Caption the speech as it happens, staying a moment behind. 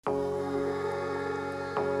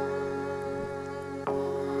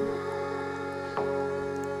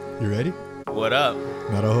You ready? What up?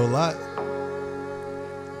 Not a whole lot.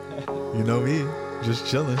 You know me, just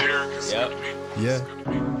chilling. Yep.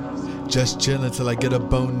 Yeah. Just chilling till I get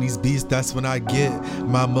up on these beats. That's when I get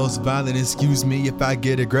my most violent. Excuse me if I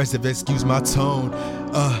get aggressive. Excuse my tone.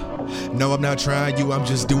 No, I'm not trying you. I'm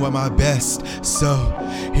just doing my best. So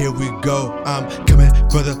here we go. I'm coming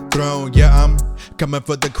for the throne. Yeah, I'm coming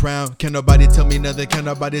for the crown. Can't nobody tell me nothing. Can't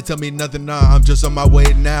nobody tell me nothing. Nah, I'm just on my way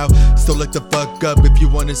now. So look the fuck up if you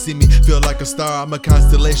wanna see me feel like a star. I'm a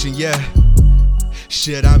constellation. Yeah.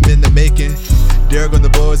 Shit, I'm in the making. Derek on the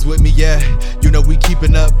boards with me, yeah. You know we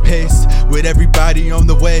keeping up pace with everybody on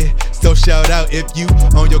the way. So shout out if you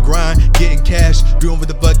on your grind, getting cash, doing what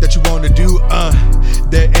the fuck that you wanna do.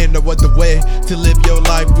 There ain't no other way to live your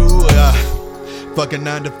life. Ooh, fucking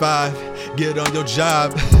 9 to 5, get on your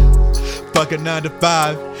job. Fucking 9 to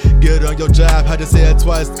 5, get on your job. Had to say it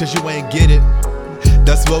twice, cause you ain't get it.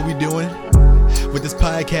 That's what we doing with this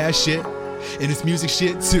podcast shit. And this music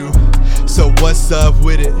shit too. So what's up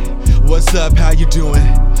with it? What's up? How you doing?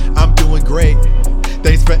 I'm doing great.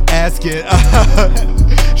 Thanks for asking.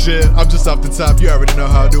 Shit, I'm just off the top. You already know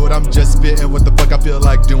how I do it. I'm just spitting what the fuck I feel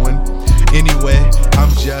like doing. Anyway, I'm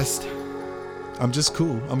just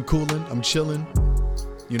cool. I'm cooling. I'm chilling.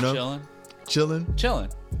 You know? Chilling.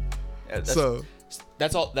 Yeah,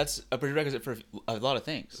 that's all. That's a prerequisite for a lot of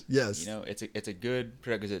things. Yes. You know, it's a good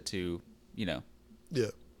prerequisite to, Yeah.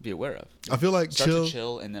 be aware of. I feel like Start to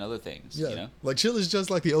chill and then other things. Yeah. You know? Like chill is just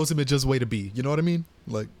like the ultimate just way to be. You know what I mean?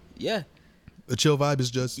 Like Yeah. a chill vibe is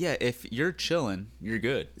just Yeah. If you're chilling, you're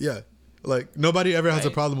good. yeah. Like nobody ever has a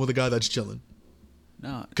Right. problem with a guy that's chilling.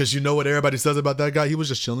 No. Cause you know what everybody says about that guy. He was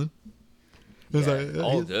just chilling. It was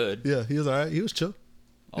all good. Yeah, he was all right. He was chill.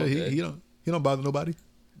 All Yeah, good. he don't bother nobody.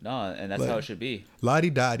 No, and that's Like- how it should be.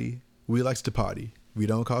 Lottie-dottie. We likes to party. We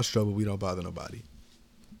don't cause trouble. We don't bother nobody.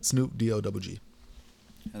 Snoop D-O-double-G.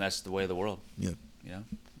 And that's the way of the world. Yeah. You know?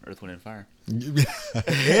 Earth, Wind, and Fire.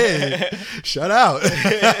 Hey, shout out.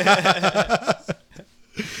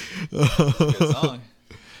 Good song.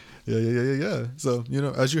 Yeah. So,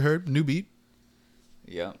 as you heard, new beat.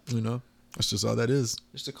 Yeah. That's just all that is.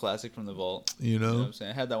 Just a classic from the vault. You know? What I'm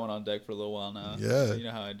saying? I had that one on deck for a little while now. Yeah. So you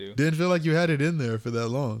know how I do. Didn't feel like you had it in there for that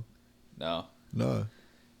long. No. No.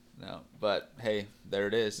 But hey, there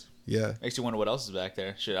it is. Yeah. Makes you wonder what else is back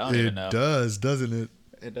there. Shit, I don't even know. It does, doesn't it?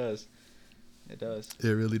 It does. It does. It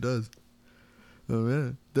really does. Oh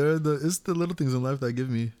man, it's the little things in life that give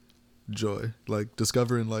me joy, like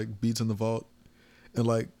discovering like beats in the vault, and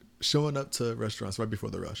like showing up to restaurants right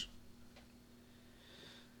before the rush.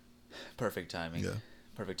 Perfect timing. Yeah.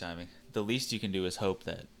 Perfect timing. The least you can do is hope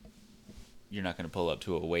that you're not going to pull up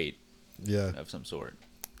to a wait Yeah, of some sort.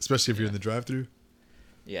 especially if you're in the drive-through.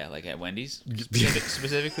 Yeah, like at Wendy's Yeah.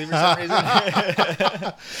 specifically for some reason.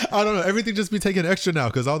 I don't know. Everything just be taking extra now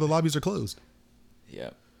because all the lobbies are closed.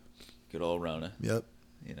 Yep. Good old Rona. Yep.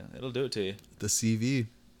 It'll do it to you. The CV,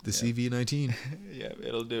 the CV-19, Yeah,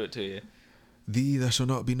 it'll do it to you. the that shall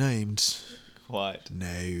not be named. What?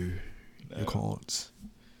 No, you can't.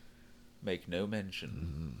 Make no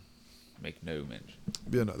mention. Make no mention.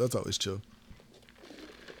 Yeah, no, that's always chill.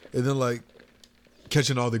 And then like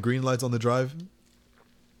catching all the green lights on the drive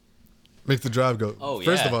makes the drive go. Oh,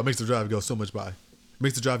 First of yeah. all, it makes the drive go so much by.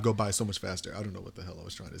 Makes the drive go by so much faster. I don't know what the hell I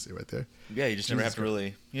was trying to say right there. Yeah, you just never have Jesus to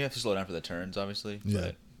really. You have to slow down for the turns, obviously. Yeah.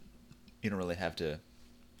 But you don't really have to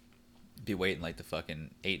be waiting like the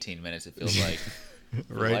fucking 18 minutes. It feels like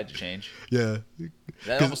for the Right. light to change. Yeah. That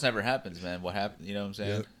 'Cause- almost never happens, man. What happened? You know what I'm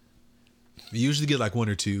saying? Yeah. You usually get like one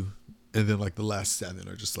or two, and then like the last 7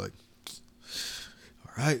 are just like,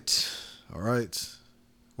 all right.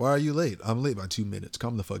 Why are you late? I'm late by 2 minutes.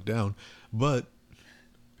 Calm the fuck down. But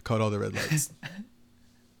caught all the red lights.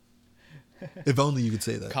 If only you could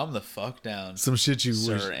say that. Calm the fuck down. Some shit you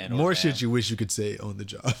Sir wish, and or more ma'am. shit you wish you could say on the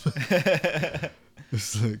job.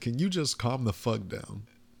 It's like, can you just calm the fuck down?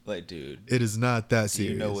 Like, dude, It is not that do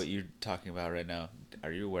serious. you know what you're talking about right now?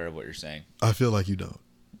 Are you aware of what you're saying? I feel like you don't.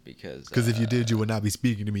 Because If you did, you would not be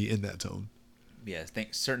speaking to me in that tone. yeah,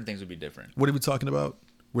 certain things would be different. What are we talking about?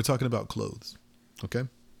 We're talking about clothes. Okay?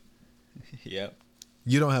 Yep.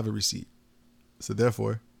 You don't have a receipt. So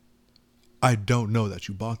therefore, I don't know that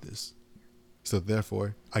you bought this. So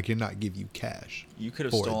therefore, I cannot give you cash. You could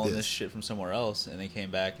have for stolen this shit from somewhere else and they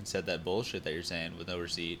came back and said that bullshit that you're saying with no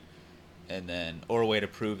receipt. And then, or a way to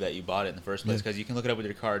prove that you bought it in the first place, Yeah. because you can look it up with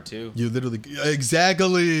your card too. You literally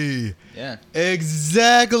exactly. Yeah.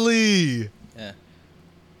 Exactly. Yeah.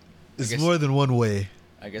 It's guess- more than one way.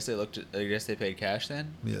 I guess they paid cash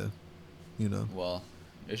then. Yeah. You know. Well,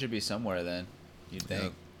 it should be somewhere then. You'd think. Yeah.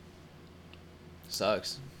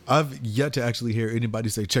 Sucks. I've yet to actually hear anybody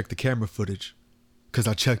say check the camera footage. because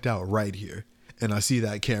I checked out right here, and I see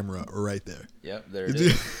that camera right there. Yep, there it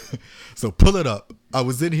is. So pull it up. I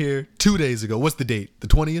was in here 2 days ago. What's the date? The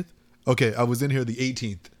 20th? Okay, I was in here the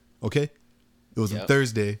 18th. Okay? It was a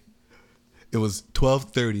Thursday. It was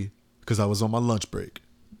 12:30 because I was on my lunch break.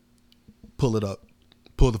 Pull it up.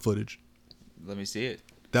 Pull the footage. Let me see it.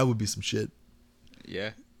 That would be some shit.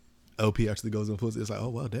 Yeah. LP actually goes and pulls it. It's like, oh,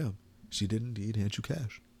 well, damn. She did indeed hand you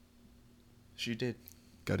cash. She did.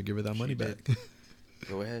 Got to give her that money back.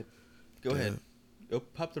 Go ahead. Go ahead. Oh,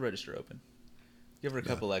 pop the register open. Give her a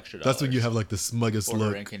couple extra dollars. That's when you have like the smuggest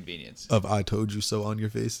look inconvenience of "I told you so" on your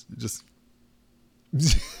face. Just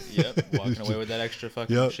yep, walking away with that extra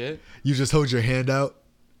fucking shit. You just hold your hand out,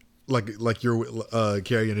 like you're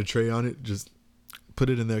carrying a tray on it. Just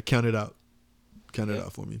put it in there. Count it out. Count it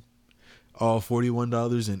out for me. All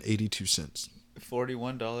 $41.82.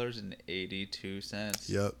 $41.82.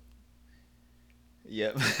 Yep.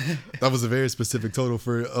 Yep. That was a very specific total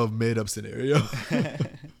for a made up scenario.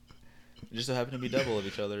 It just so happened to be double of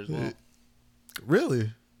each other as well.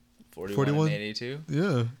 Really? 41 and 82?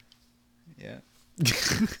 Yeah. Yeah.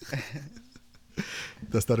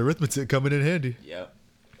 That's that arithmetic coming in handy. Yep.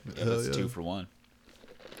 Yeah, that's 2 for 1.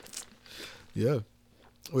 Yeah.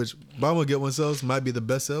 Which buy one get one sales might be the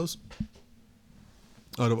best sales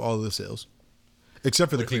out of all of the sales.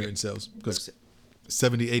 Except for the clearance sales. Because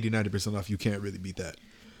 70, 80, 90% off, you can't really beat that.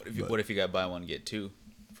 What if you got buy one get 2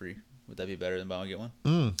 free? Would that be better than buy one get one?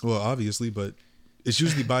 Well, obviously, but it's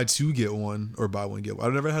usually buy 2 get 1 or buy 1 get 1.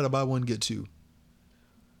 I've never had a buy 1 get 2.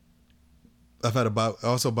 I've had buy 1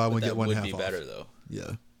 get 1 half off. That would be better though.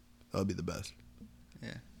 Yeah, that would be the best.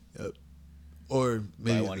 Yeah. Yep. Or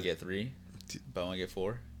maybe buy 1 get 3. Buy 1 get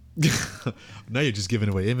 4. Now you're just giving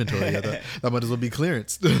away inventory. That might as well be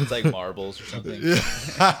clearance. It's like marbles or something.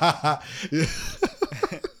 Yeah.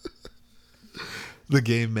 The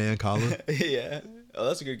game Man Collar. Yeah. Oh,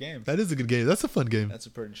 that's a good game. That is a good game. That's a fun game. That's a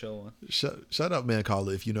pretty chill one. Shout out Man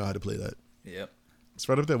Collar if you know how to play that. Yep. It's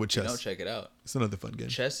right up there with chess. No, check it out. It's another fun game.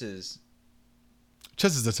 Chess is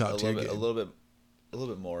a top tier game. A little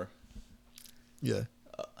bit more. Yeah.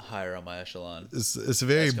 Higher on my echelon. It's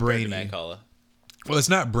very brainy. Man Collar. Well, it's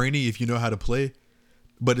not brainy if you know how to play,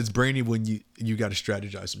 but it's brainy when you got to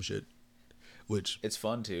strategize some shit. Which it's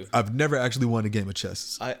fun too. I've never actually won a game of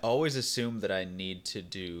chess. I always assume that I need to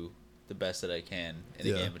do the best that I can in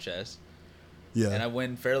a game of chess. Yeah. And I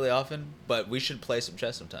win fairly often, but we should play some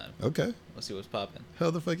chess sometime. Okay. Let's see what's popping.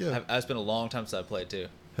 Hell the fuck yeah. It's been a long time since I played too.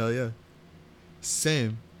 Hell yeah.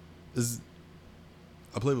 Same.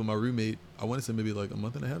 I played with my roommate, I want to say maybe like a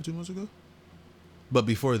month and a half, 2 months ago. But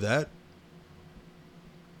before that,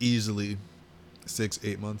 easily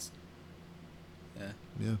 6-8 months. Yeah.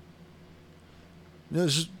 Yeah. Yeah,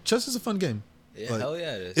 chess is a fun game. Yeah, hell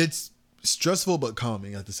yeah it is. It's stressful but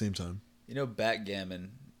calming at the same time. You know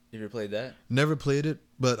backgammon. You ever played that? Never played it,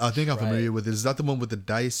 but I think I'm familiar with it. Is that the one with the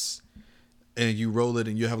dice and you roll it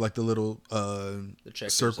and you have like the little the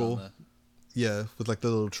circle? Yeah, with like the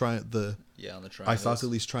little on the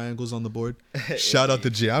isosceles triangles on the board. Shout out the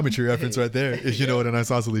geometry reference right there. If you know what an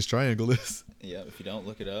isosceles triangle is. Yeah, if you don't,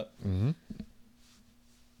 look it up. Mm-hmm.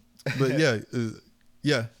 But yeah,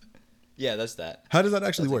 yeah. Yeah, that's that. How does that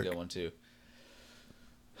actually work? That's a good one too.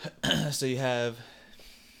 So you have,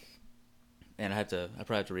 and I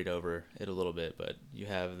probably have to read over it a little bit, but you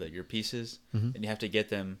have your pieces, and you have to get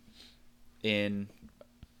them in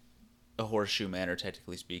a horseshoe manner,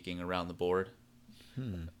 technically speaking, around the board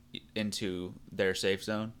into their safe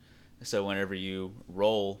zone. So whenever you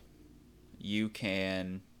roll, you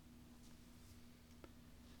can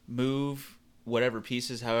move whatever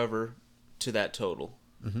pieces, however, to that total.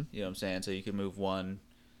 You know what I'm saying? So you can move one,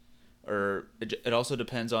 or it also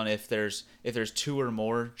depends on if there's 2 or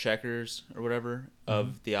more checkers or whatever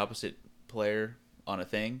of the opposite player on a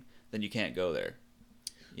thing, then you can't go there.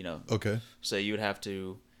 You know. Okay. So you would have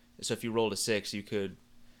to. So if you rolled a 6, you could,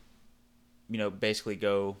 basically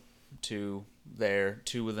go to there,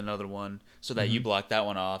 2 with another one, so that you block that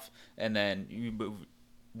one off, and then you move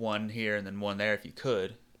 1 here and then 1 there if you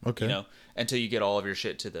could. Okay. Until you get all of your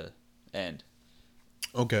shit to the end.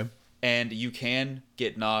 Okay. And you can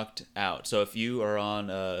get knocked out. So if you are on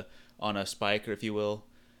a spike, or if you will,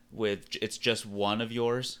 it's just one of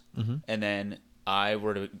yours, and then I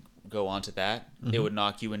were to go onto that, it would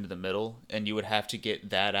knock you into the middle, and you would have to get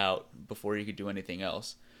that out before you could do anything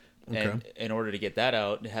else. Okay. And in order to get that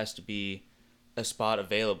out, it has to be a spot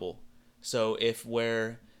available. So if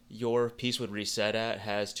where your piece would reset at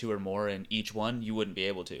has 2 or more in each one, you wouldn't be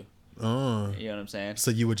able to. Oh. You know what I'm saying?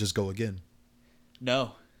 So you would just go again?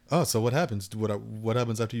 No. Oh, so what happens? What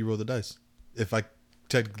happens after you roll the dice? If I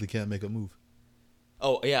technically can't make a move?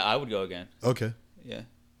 Oh, yeah, I would go again. Okay. Yeah.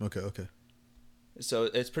 Okay. So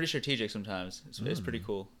it's pretty strategic sometimes. It's pretty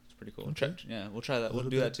cool. It's pretty cool. Okay. Yeah, we'll try that. We'll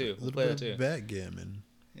do that too. We'll play that too. Backgammon.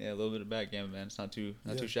 Yeah, a little bit of backgammon, man. It's not too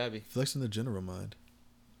shabby. Flexing the general mind.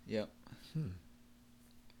 Yep.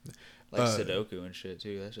 Like Sudoku and shit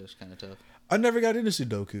too. That's just kind of tough. I never got into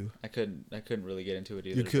Sudoku. I couldn't really get into it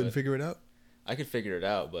either. You couldn't figure it out? I could figure it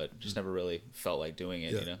out, but just never really felt like doing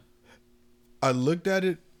it, you know? I looked at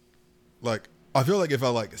it, like, I feel like if I,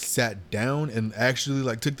 like, sat down and actually,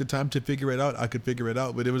 like, took the time to figure it out, I could figure it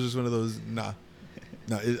out, but it was just one of those, nah.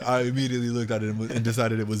 I immediately looked at it and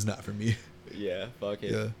decided it was not for me. Yeah, fuck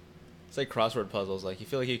it. Yeah. It's like crossword puzzles. Like, you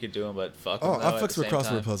feel like you could do them, but fuck them. Oh, I fucks with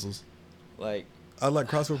crossword puzzles. Like, I like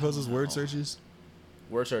crossword puzzles, word searches.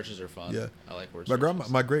 Word searches are fun. Yeah. I like word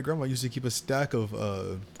searches. My great grandma used to keep a stack of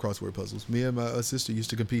crossword puzzles. Me and my sister used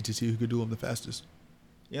to compete to see who could do them the fastest.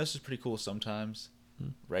 Yeah, this is pretty cool sometimes.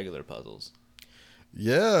 Regular puzzles.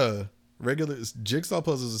 Yeah. Regular jigsaw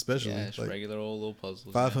puzzles especially. Yeah, just like regular old little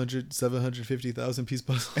puzzles. 500, 750,000 piece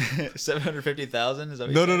puzzles. 750,000? Is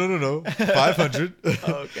that what No. 500.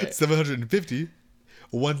 Oh, okay. 750.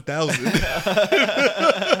 1,000.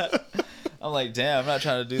 I'm like, damn, I'm not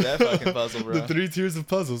trying to do that fucking puzzle, bro. The 3 tiers of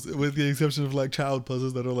puzzles, with the exception of like child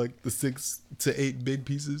puzzles that are like the 6 to 8 big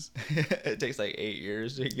pieces. It takes like 8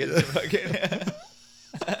 years to get the fucking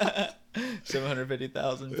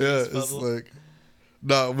 750,000 piece puzzle. It's like,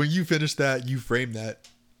 nah, when you finish that, you frame that.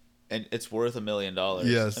 And it's worth $1 million.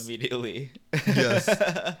 Yes. Immediately. Yes.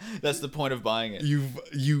 That's the point of buying it.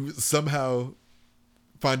 You somehow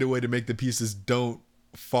find a way to make the pieces don't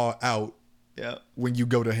fall out. Yeah. When you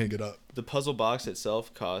go to hang it up. The puzzle box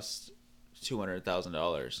itself costs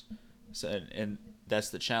 $200,000. So, and that's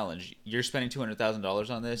the challenge. You're spending $200,000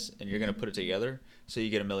 on this, and you're going to put it together, so you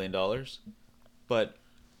get $1 million. But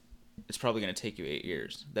it's probably going to take you 8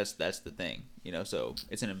 years. That's the thing, you know. So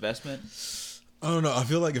it's an investment. I don't know. I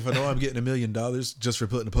feel like if I know I'm getting $1 million just for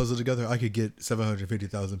putting a puzzle together, I could get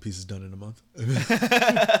 750,000 pieces done in a month.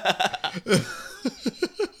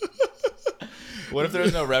 What if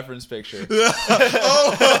there's no reference picture? You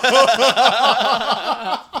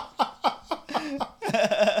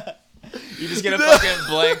just get a fucking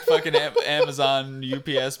blank fucking Amazon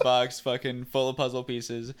UPS box fucking full of puzzle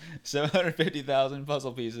pieces. 750,000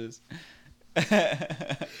 puzzle pieces.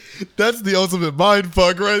 That's the ultimate mind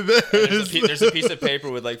fuck right there. There's a piece of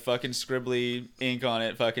paper with like fucking scribbly ink on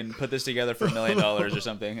it. Fucking put this together for $1 million or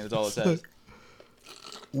something. That's all it says.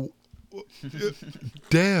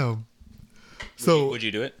 Damn. So would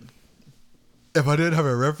you do it? If I didn't have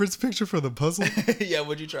a reference picture for the puzzle? Yeah,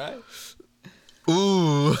 would you try?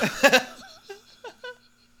 Ooh.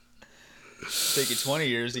 Take you 20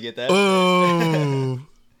 years to get that. Oh.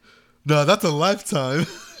 No, that's a lifetime.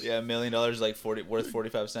 Yeah, $1 million is like worth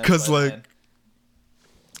 45 cents. Because like,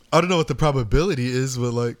 I don't know what the probability is,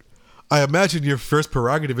 but like, I imagine your first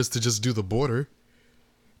prerogative is to just do the border.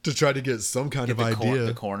 To try to get some kind of idea.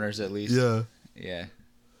 The corners at least. Yeah. Yeah.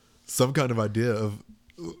 Some kind of idea of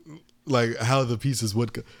like how the pieces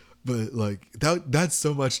would go. But like that's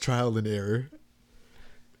so much trial and error.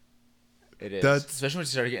 It is. Especially when you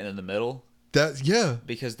start getting in the middle. Yeah.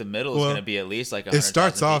 Because the middle is going to be at least like 100,000 It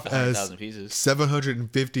starts off as pieces.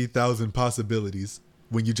 750,000 possibilities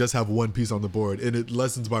when you just have one piece on the board, and it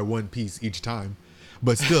lessens by one piece each time.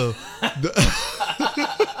 But still,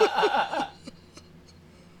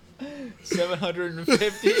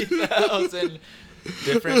 750,000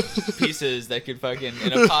 different pieces that could fucking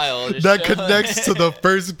in a pile that connects to the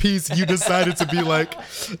first piece you decided to be like,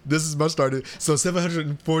 this is my starter. So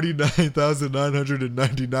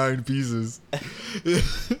 749,999 pieces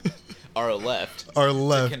are left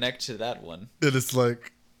to connect to that one. And it's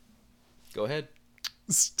like, go ahead,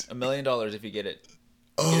 $1 million if you get it.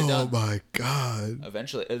 Oh my god!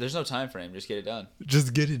 Eventually, there's no time frame. Just get it done.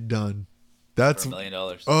 Just get it done. That's for $1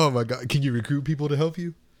 million. Oh my god! Can you recruit people to help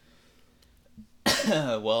you?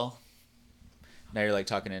 Well, now you're like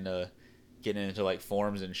getting into like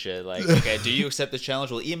forms and shit. Like, okay, do you accept this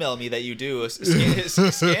challenge? Well, email me that you do.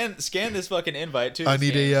 Scan this fucking invite too. I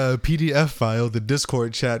need a PDF file. The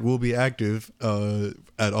Discord chat will be active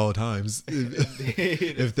at all times.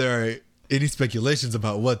 If there are any speculations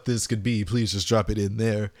about what this could be, please just drop it in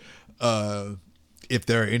there. If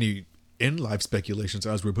there are any in-life speculations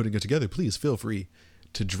as we're putting it together, please feel free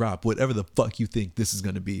to drop whatever the fuck you think this is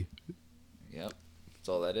going to be. Yep. That's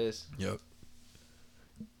all that is. Yep.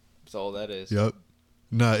 That's all that is. Yep.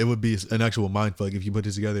 Nah, it would be an actual mindfuck if you put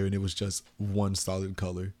it together and it was just one solid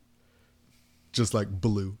color. Just like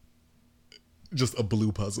blue. Just a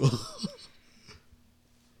blue puzzle.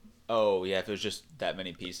 Oh, yeah, if it was just that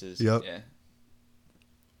many pieces. Yep. Yeah.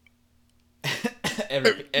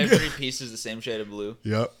 every piece is the same shade of blue.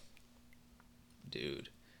 Yep. Dude.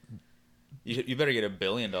 You better get $1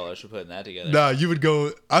 billion for putting that together. Nah, you would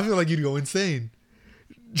go. I feel like you'd go insane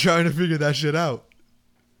trying to figure that shit out.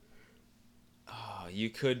 Oh, you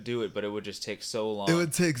could do it, but it would just take so long. It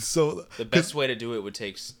would take so. The best way to do it would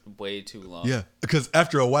take way too long. Yeah, because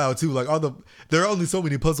after a while too, like there are only so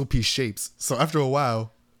many puzzle piece shapes. So after a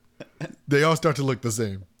while, they all start to look the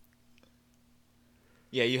same.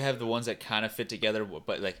 Yeah, you have the ones that kind of fit together,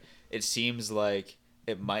 but like it seems like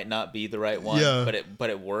it might not be the right one. Yeah. But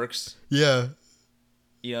it works. Yeah.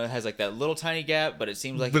 You know, it has like that little tiny gap, but it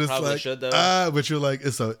seems like But it it's probably like, should though. but you're like,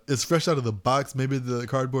 it's fresh out of the box. Maybe the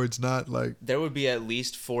cardboard's not like. There would be at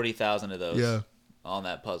least 40,000 of those. Yeah. On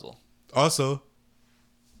that puzzle. Also,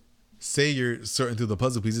 say you're sorting through the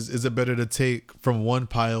puzzle pieces. Is it better to take from one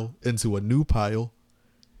pile into a new pile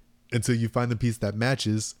until you find the piece that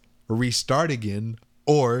matches, restart again,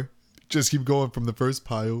 or just keep going from the first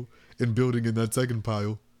pile and building in that second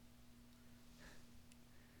pile?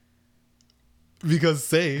 Because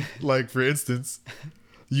say, like for instance,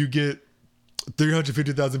 you get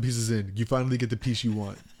 350,000 pieces in. You finally get the piece you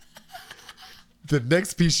want. The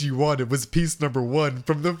next piece you wanted was piece number 1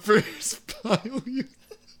 from the first pile.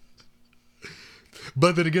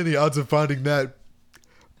 But then again, the odds of finding that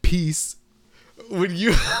piece when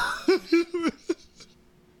you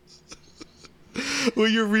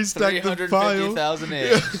when you restack the pile, 350,000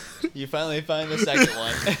 in. You finally find the second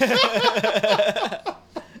one.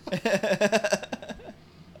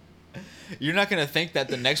 You're not going to think that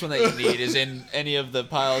the next one that you need is in any of the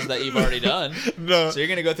piles that you've already done. No. So you're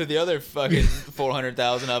going to go through the other fucking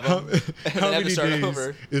 400,000 of them. How and have many to start days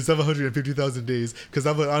over. is 750,000 days? Because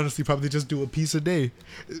I would honestly probably just do a piece a day.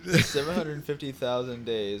 750,000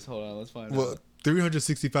 days. Hold on, let's find Well, out.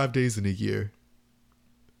 365 days in a year.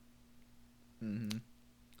 Mm-hmm.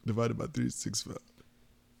 Divided by 365.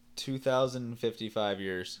 2,055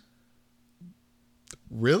 years.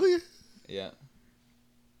 Really? Yeah.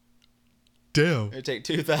 Damn. It would take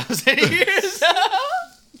 2,000 years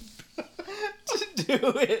to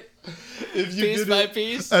do it. If you Piece did by it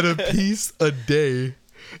piece. at a piece a day.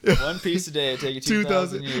 One piece a day would take you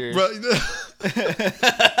 2,000 years. Right.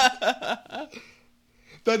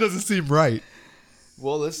 That doesn't seem right.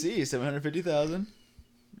 Well, let's see. 750,000,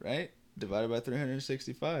 right? Divided by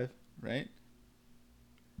 365, right?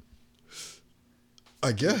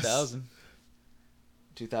 I guess. 2,000.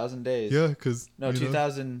 2,000 days. Yeah, because. No,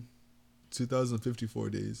 2,000 2,054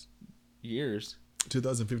 days. years.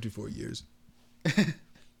 2,054 years. It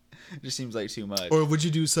just seems like too much. Or would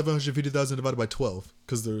you do 750,000 divided by 12?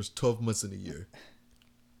 Because there's 12 months in a year.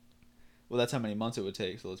 Well, that's how many months it would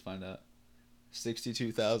take, so let's find out.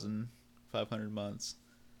 62,500 months.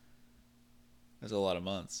 That's a lot of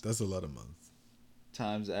months. That's a lot of months.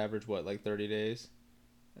 Times average, what, like 30 days?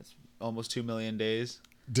 That's almost 2 million days.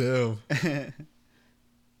 Damn.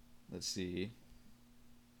 Let's see.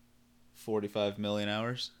 45 million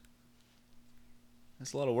hours.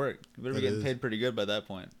 That's a lot of work. You better be getting paid pretty good by that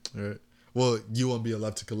point. All right. Well, you won't be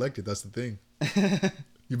allowed to collect it. That's the thing.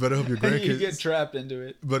 You better hope your grandkids. You get trapped into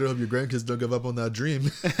it. Better hope your grandkids don't give up on that dream.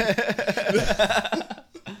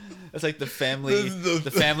 That's like the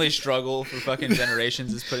family struggle for fucking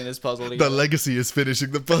generations is putting this puzzle together. The legacy is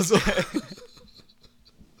finishing the puzzle.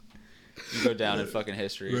 You go down in fucking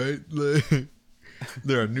history. Right? Like,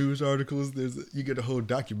 there are news articles. You get a whole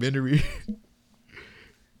documentary.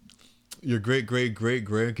 Your great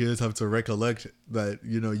grandkids have to recollect that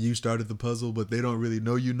you started the puzzle, but they don't really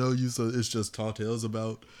know you. So it's just tall tales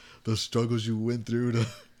about the struggles you went through to.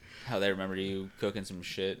 How they remember you cooking some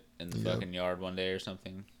shit in the fucking yard one day or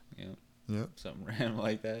something. Yeah. Something random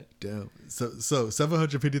like that. Damn. So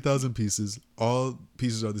 750,000 pieces. All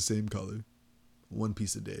pieces are the same color. One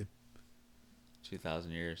piece a day.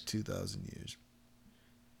 2,000 years. 2,000 years.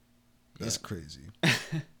 That's crazy.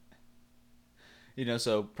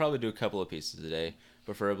 So probably do a couple of pieces a day,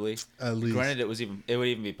 preferably. At least. Granted, it would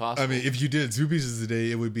even be possible. I mean, if you did 2 pieces a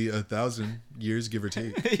day, it would be 1,000 years, give or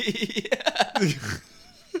take. Yeah.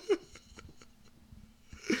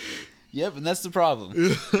 Yep, and that's the problem.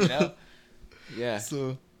 Yeah.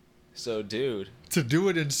 So, dude. To do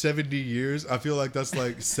it in 70 years, I feel like that's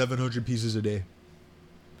like 700 pieces a day.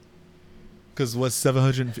 Because what's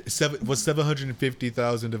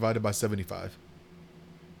 750,000 divided by 75?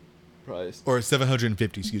 Price. Or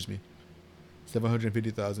 750, excuse me.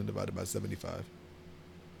 750,000 divided by 75.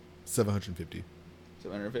 750.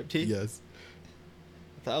 750? Yes.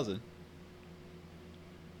 1,000.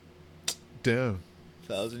 Damn.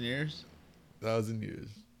 1,000 years? 1,000 years.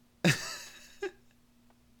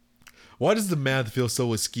 Why does the math feel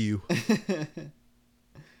so askew?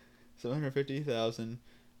 750,000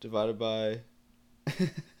 divided by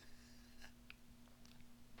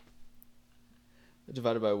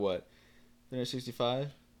divided by what?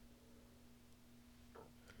 365?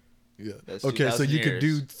 Yeah. That's Okay, so 2,000 you could do.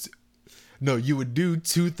 years. No, you would do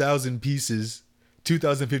 2,000 pieces,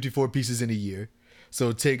 2,054 pieces in a year.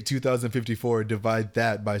 So take 2,054, divide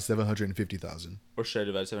that by 750,000. Or should I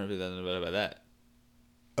divide 750,000 divided by that?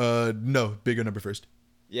 No, bigger number first.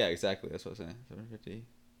 Yeah, exactly. That's what I was saying. 750.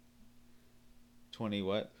 20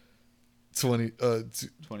 what? 20.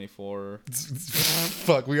 24.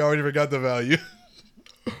 Fuck, we already forgot the value.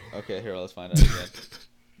 Okay, here, let's find out again.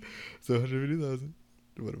 750,000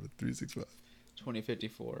 divided by 365.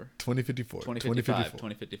 2054. 2054. 2055. 2055.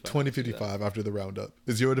 2055. 2055 after the roundup.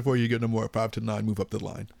 0 to 4, you get no more. 5 to 9, move up the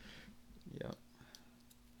line. Yeah.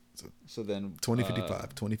 So then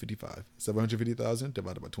 2055. 2055. 750,000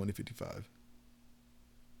 divided by 2055.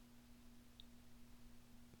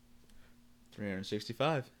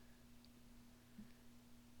 365.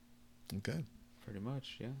 Okay. Pretty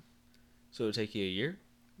much, yeah. So it would take you a year?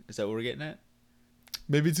 Is that what we're getting at?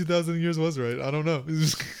 Maybe 2,000 years was right. I don't know.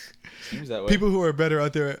 Seems that way. People who are better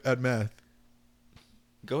out there at math.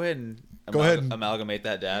 Go ahead and amalgamate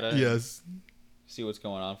that data. Yes. See what's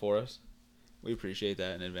going on for us. We appreciate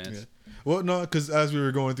that in advance. Yeah. Well, no, because as we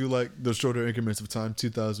were going through like the shorter increments of time,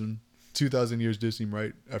 2,000 years did seem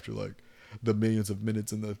right after like the millions of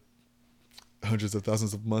minutes and the hundreds of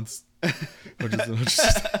thousands of months. Hundreds and hundreds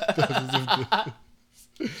of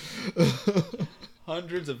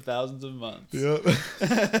Hundreds of thousands of months. Yep.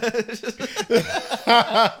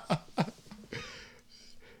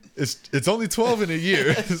 It's only 12 in a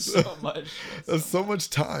year. So much. That's so much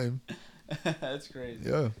time. That's crazy.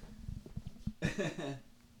 Yeah.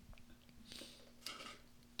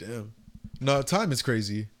 Damn. No, time is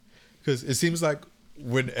crazy. Because it seems like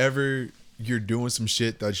whenever you're doing some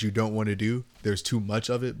shit that you don't want to do, there's too much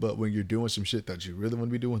of it. But when you're doing some shit that you really want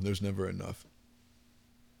to be doing, there's never enough.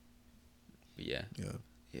 Yeah. Yeah.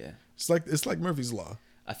 Yeah. It's like Murphy's Law.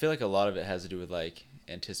 I feel like a lot of it has to do with like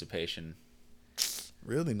anticipation.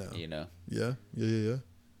 Really now? You know? Yeah. Yeah.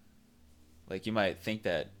 Like you might think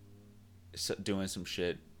that doing some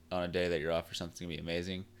shit on a day that you're off or something's gonna be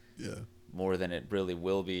amazing. Yeah. More than it really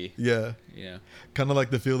will be. Yeah. You know? Kind of like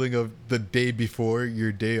the feeling of the day before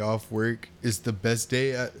your day off work is the best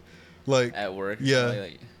day at work. Yeah.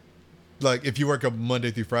 Like if you work up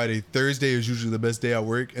Monday through Friday, Thursday is usually the best day at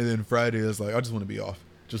work, and then Friday is like, I just want to be off.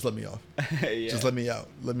 Just let me off. Yeah. Just let me out.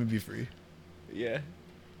 Let me be free. Yeah.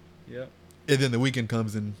 Yeah. And then the weekend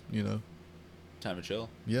comes and, Time to chill.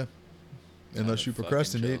 Yeah. Time Unless to you fucking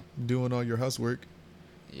procrastinate chill. doing all your housework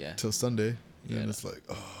Yeah. till Sunday. Yeah. And it's like,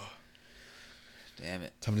 oh, Damn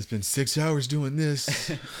it. time to spend 6 hours doing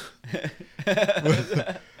this.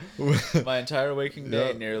 My entire waking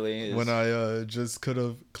day Yeah. nearly is... When I just could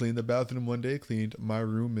have cleaned the bathroom one day, cleaned my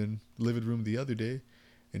room and living room the other day,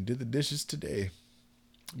 and did the dishes today.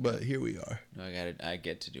 But here we are. I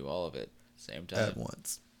get to do all of it at the same time. At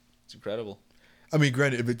once. It's incredible. I mean,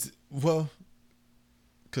 granted, if it's, well,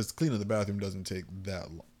 because cleaning the bathroom doesn't take that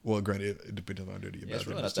long. Well, granted, it depends on how dirty your Yeah, it's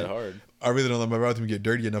bathroom really is. not that too. hard. I really don't let my bathroom get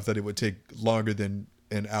dirty enough that it would take longer than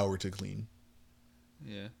an hour to clean.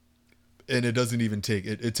 Yeah. And it doesn't even take,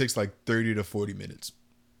 it takes like 30 to 40 minutes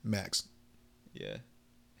max. Yeah.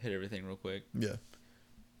 Hit everything real quick. Yeah.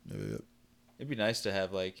 Yeah. It'd be nice to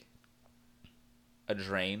have like a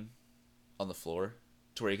drain on the floor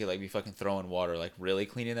to where you could like be fucking throwing water, like really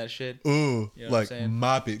cleaning that shit. Ooh, You know what I'm like saying?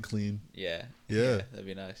 mop it clean. Yeah. Yeah. That'd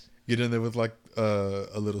be nice. Get in there with like a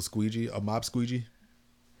little squeegee, a mop squeegee.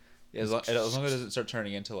 Yeah, as long as it doesn't start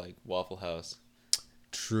turning into like Waffle House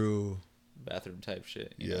True. bathroom type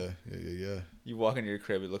shit. You Yeah, know? yeah. You walk into your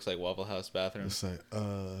crib, it looks like Waffle House bathroom. It's like,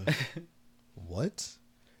 what?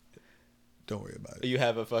 Don't worry about it. You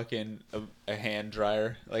have a fucking a hand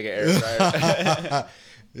dryer, like an air dryer.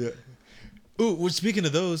 Yeah. Ooh, well, speaking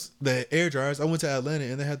of those, the air dryers, I went to Atlanta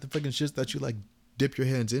and they had the fucking shits that you like dip your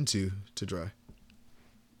hands into to dry.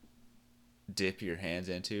 Dip your hands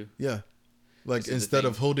into. Yeah. Like This is the instead thing.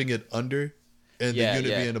 of holding it under and Yeah, the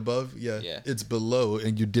unit yeah. being above, Yeah. it's below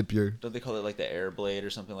and you dip your. Don't they call it like the air blade or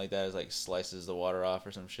something like that? It's like slices the water off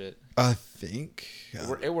or some shit. I think.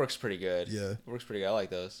 It works pretty good. Yeah. It works pretty good. I like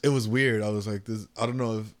those. It was weird. I was like, this. I don't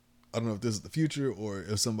know if this is the future or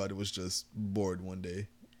if somebody was just bored one day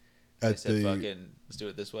They at said, the fucking, let's do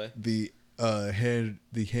it this way. the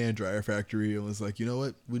hand dryer factory and was like, you know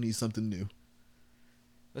what? We need something new.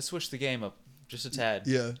 Let's switch the game up just a tad.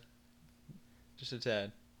 Yeah. Just a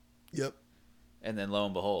tad. Yep. And then lo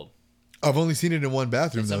and behold, I've only seen it in one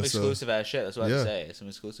bathroom it's though. some exclusive ass shit. That's what Yeah. I say. It's some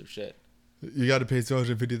exclusive shit. You got to pay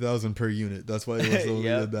 $250,000 per unit. That's why it was only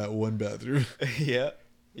Yep. in that one bathroom. Yep.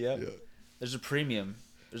 Yeah. There's a premium.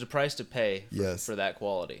 There's a price to pay Yes. for that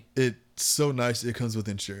quality. It's so nice. It comes with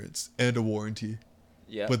insurance and a warranty.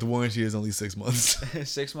 Yeah. But the warranty is only 6 months.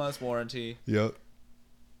 6 months warranty. Yep.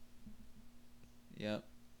 Yep.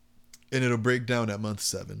 And it'll break down at month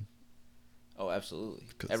 7. Oh, absolutely.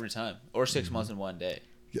 Every time. Or 6 Mm-hmm. months in one day.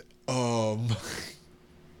 Yeah.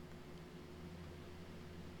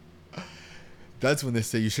 That's when they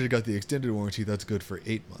say you should have got the extended warranty. That's good for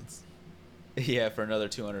 8 months. Yeah, for another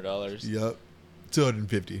 $200 Yep.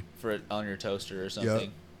 250. for it on your toaster or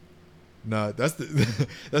something. Nah, that's the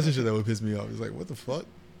that's the shit that would piss me off. It's like, what the fuck?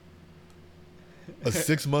 A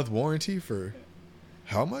 6-month warranty for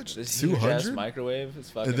how much? This huge ass 200? microwave is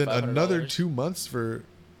fucking And then $500. another 2 months for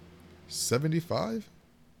 75?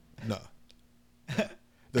 Nah.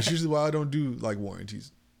 That's usually why I don't do like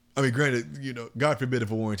warranties. I mean, granted, you know, God forbid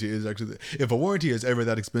if a warranty is actually, if a warranty is ever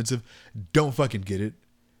that expensive, don't fucking get it.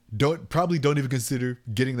 Probably don't even consider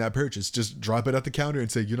getting that purchase. Just drop it at the counter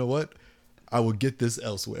and say, you know what? I will get this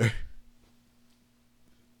elsewhere.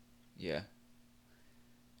 Yeah.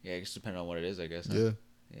 Yeah, just depending on what it is, I guess. Huh? Yeah.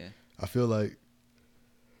 Yeah. I feel like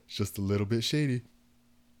it's just a little bit shady.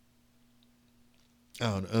 I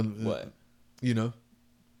don't know. What? You know,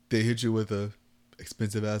 they hit you with a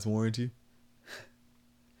expensive ass warranty.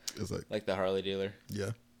 It's Like the Harley dealer. yeah.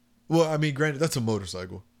 Well, I mean, granted, that's a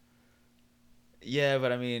motorcycle. Yeah,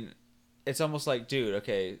 but I mean, it's almost like, dude,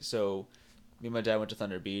 okay, so me and my dad went to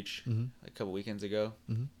Thunder Beach Mhm. like a couple weekends ago.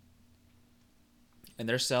 Mhm. And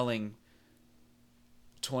they're selling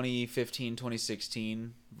 2015,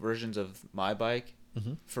 2016 versions of my bike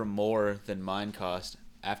Mhm. for more than mine cost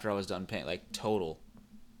after I was done paying, like total.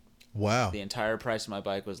 Wow. The entire price of my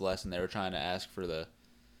bike was less than they were trying to ask for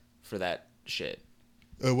that shit.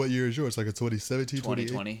 What year is yours? Like a 2017,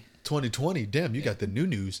 2020. 2020. Damn, you Yeah. got the new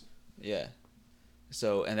news. Yeah.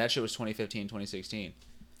 So, and that shit was 2015, 2016.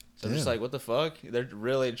 So I'm just Damn. like, what the fuck? They're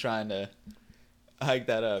really trying to hike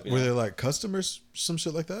that up. You Were know? they like customers, some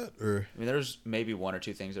shit like that, or? I mean, there's maybe one or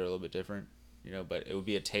two things that are a little bit different, you know, but it would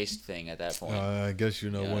be a taste thing at that point. I guess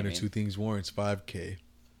you know You know what one I or mean? two things warrants $5,000.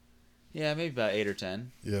 Yeah, maybe about 8 or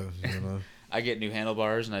 10. Yeah, you know. I get new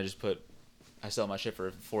handlebars and I sell my shit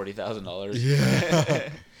for $40,000. Yeah.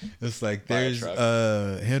 It's like Buy a there's truck.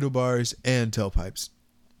 handlebars and tailpipes.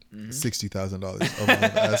 $60,000 above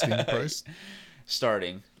asking price.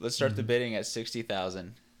 Starting. Let's start Mm-hmm. the bidding at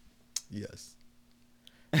 60,000. Yes.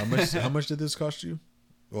 How much did this cost you?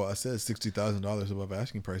 Well, I said $60,000 above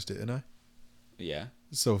asking price, didn't I? Yeah.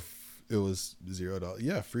 So it was $0.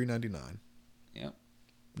 Yeah, free 99. Yep.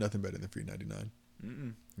 Nothing better than free 99.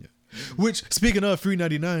 Mm-mm. Yeah. Which, speaking of free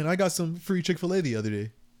 99, I got some free Chick-fil-A the other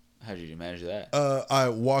day. How did you manage that? I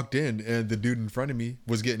walked in and the dude in front of me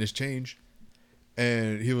was getting his change,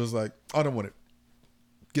 and he was like, "I don't want it.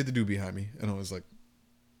 Get the dude behind me." And I was like,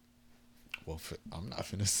 "Well, I'm not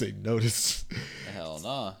finna say no to Hell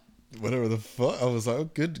nah. whatever the fuck." I was like, oh,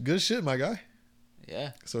 "Good shit, my guy."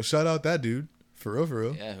 Yeah. So shout out that dude for real, for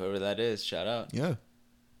real. Yeah, whoever that is, shout out. Yeah.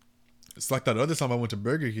 It's like that other time I went to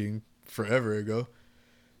Burger King forever ago.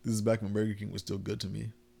 This is back when Burger King was still good to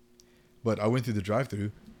me. But I went through the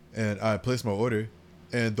drive-thru and I placed my order,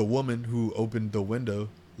 and the woman who opened the window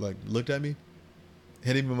like looked at me,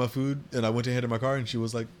 handed me my food, and I went to hand her my card, and she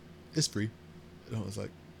was like, "It's free." And I was like,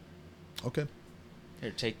 "Okay."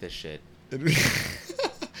 Here, take this shit. Get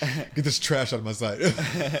this trash out of my sight.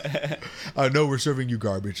 I know we're serving you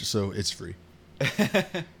garbage, so it's free.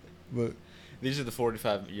 But These are the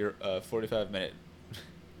 45-minute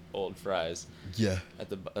old fries yeah, at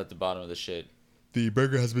the bottom of the shit. the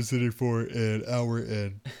burger has been sitting for an hour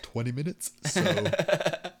and 20 minutes. So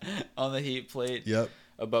On the heat plate. yep.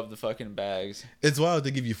 Above the fucking bags. It's wild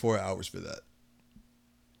they give you 4 hours for that.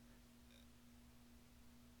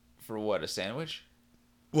 For what, a sandwich?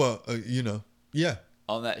 Well, yeah.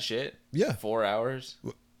 On that shit? Yeah. 4 hours?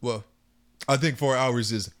 Well, I think 4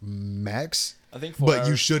 hours is max. I think 4 But hours.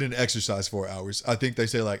 you shouldn't exercise 4 hours. I think they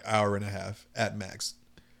say like hour and a half at max.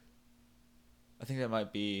 I think that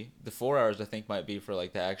might be the 4 hours. I think might be for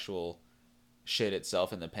like the actual shit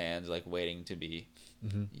itself in the pans, like waiting to be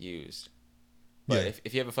used. But Yeah.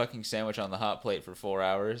 if you have a fucking sandwich on the hot plate for 4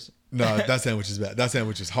 hours, No, that sandwich is bad. That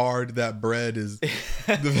sandwich is hard. That bread is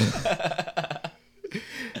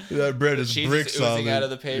that bread is cheese brick is oozing solid. out of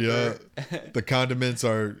the paper. Yeah. The condiments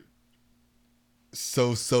are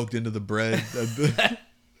so soaked into the bread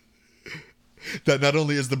that not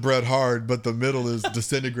only is the bread hard, but the middle is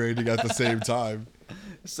disintegrating at the same time.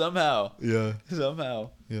 somehow, Yeah. somehow,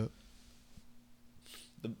 Yeah.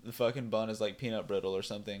 the fucking bun is like peanut brittle or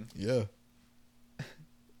something. Yeah.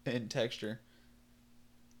 in texture.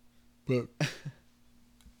 But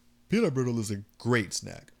peanut brittle is a great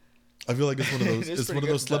snack. I feel like it's one of those. It's one of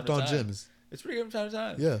those slept-on gems. It's pretty good from time to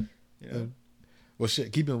time. Yeah. You know? Well,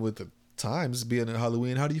 shit. Keeping with the times being at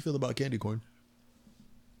Halloween, how do you feel about candy corn?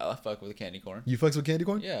 I fuck with the candy corn. You fucks with candy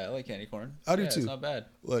corn? Yeah, I like candy corn. I do yeah, too. It's not bad.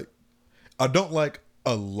 Like, I don't like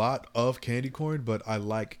a lot of candy corn, but I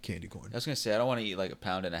like candy corn. I was gonna say I don't want to eat like 1.5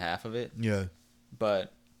 pounds of it. Yeah.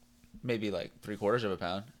 But maybe like 3/4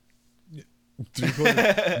 pound.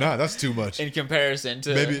 Nah, that's too much. In comparison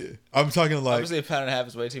to Maybe I'm talking like obviously 1.5 pounds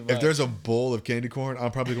is way too much. if there's a bowl of candy corn, I'm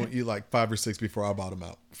probably gonna eat like 5 or 6 before I bottom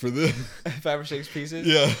out for the 5 or 6 pieces.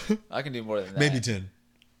 Yeah. I can do more than that. Maybe 10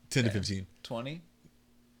 to 15. 20.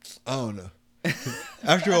 I don't know.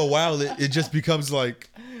 After a while, it just becomes like.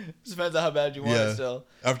 Depends on how bad you want it still.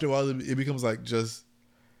 After a while, it becomes like just.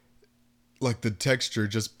 Like the texture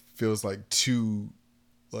just feels like too,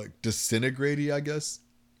 like disintegrating, I guess.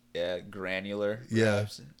 Yeah, granular. Yeah.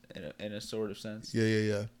 Perhaps, in a sort of sense.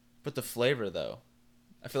 Yeah. But the flavor, though,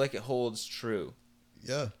 I feel like it holds true.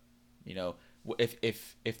 Yeah. You know,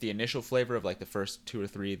 if the initial flavor of like the first 2 or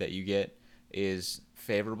 3 that you get is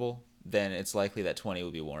favorable, then it's likely that 20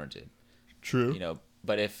 will be warranted. True. You know,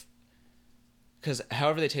 but because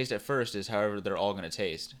however they taste at first is however they're all going to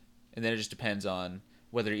taste. And then it just depends on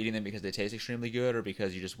whether you're eating them because they taste extremely good or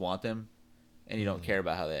because you just want them and you don't care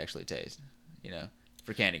about how they actually taste, you know,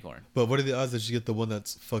 for candy corn. But what are the odds that you get the one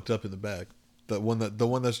that's fucked up in the bag? The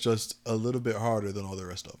one that's just a little bit harder than all the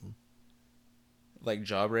rest of them. Like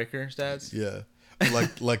Jawbreaker stats? Yeah.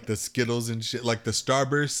 Like the Skittles and shit, like the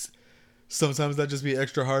Starburst. Sometimes that just be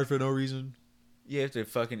extra hard for no reason. You have to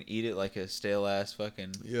fucking eat it like a stale ass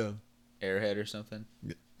fucking Airhead or something.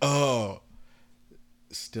 Oh,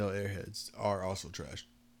 stale Airheads are also trash.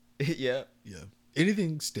 Yeah. Yeah.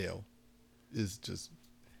 Anything stale is just.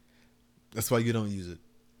 That's why you don't use it.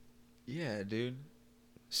 Yeah, dude.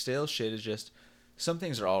 Stale shit is just. Some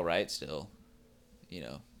things are all right still. You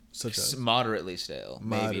know. Such as moderately stale.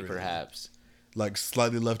 Maybe, perhaps. Like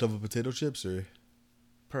slightly leftover potato chips or.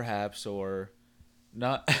 Perhaps, or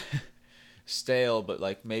not. Stale, but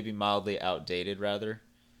like maybe mildly outdated rather,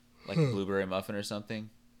 like a blueberry muffin or something.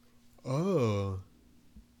 Oh.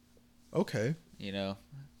 Okay. You know.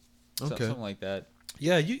 Okay. Something like that.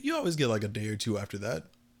 Yeah, you always get like a day or two after that.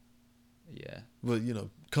 Yeah. But you know,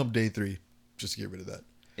 come day 3, just get rid of that.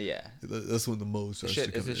 Yeah. That's when the mold starts to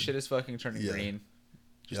come If this shit is fucking turning green,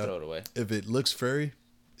 just throw it away. If it looks furry,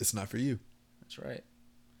 it's not for you. That's right.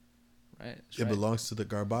 Right. It belongs to the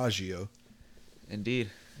garbaggio.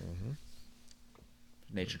 Indeed. Mm-hmm.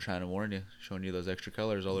 Nature trying to warn you, showing you those extra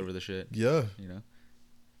colors all over the shit. Yeah. You know?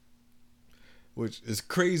 Which is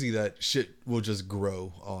crazy that shit will just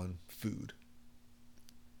grow on food.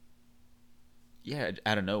 Yeah,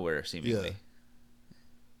 out of nowhere, seemingly.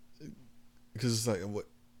 Yeah. Because it's like,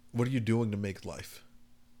 what are you doing to make life?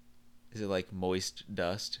 Is it like moist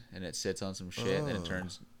dust and it sits on some shit and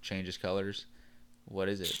it changes colors? What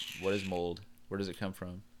is it? What is mold? Where does it come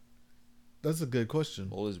from? That's a good question.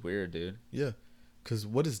 Mold is weird, dude. Yeah. Because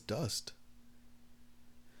what is dust?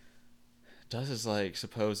 Dust is like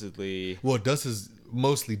supposedly... Well, dust is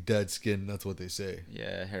mostly dead skin. That's what they say.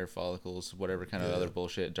 Yeah, hair follicles, whatever kind of other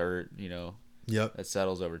bullshit, dirt, you know. Yep. That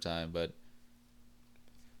settles over time, but...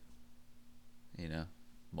 You know,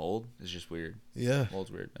 mold is just weird. Yeah.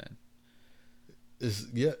 Mold's weird, man.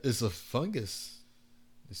 It's a fungus.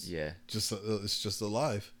 It's just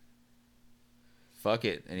alive. Fuck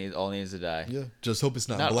it, and it all needs to die. Yeah, just hope it's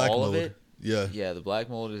not black black all mold. Of it. Yeah, yeah, the black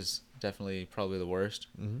mold is definitely probably the worst.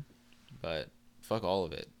 Mm-hmm. But fuck all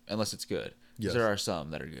of it, unless it's good. Yes. There are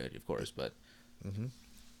some that are good, of course, but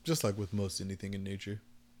just like with most anything in nature.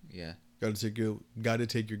 Yeah, gotta take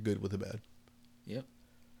your good with the bad. Yep.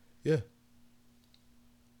 Yeah.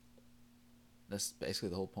 That's basically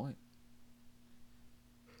the whole point.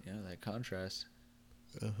 You know, that contrast.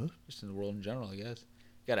 Just in the world in general, I guess.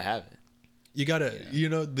 You gotta have it. You gotta, you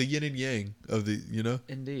know, the yin and yang of the, you know?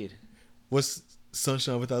 Indeed. What's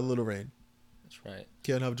sunshine without a little rain? That's right.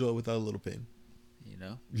 Can't have joy without a little pain. You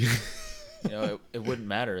know? You know, it wouldn't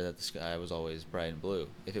matter that the sky was always bright and blue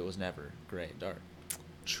if it was never gray and dark.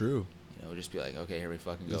 True. You know, it would just be like, okay, here we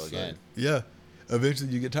fucking go again. Yeah.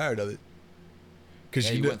 Eventually you get tired of it. Because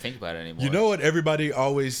you wouldn't think about it anymore. You know what everybody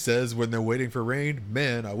always says when they're waiting for rain?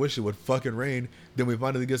 Man, I wish it would fucking rain. Then we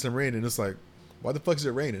finally get some rain and it's like, why the fuck is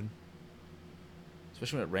it raining?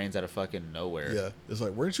 Especially when it rains out of fucking nowhere. Yeah. It's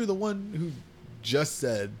like, weren't you the one who just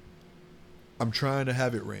said, I'm trying to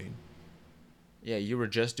have it rain? Yeah, you were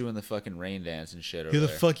just doing the fucking rain dance and shit over Here the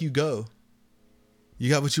there. fuck you go. You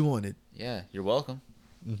got what you wanted. Yeah, you're welcome.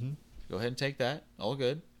 Mm-hmm. Go ahead and take that. All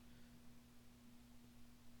good.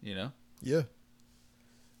 You know, Yeah.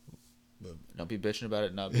 don't be bitching about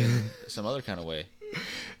it not being some other kind of way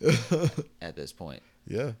at this point.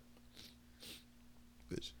 Yeah.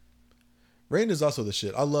 Bitch. Rain is also the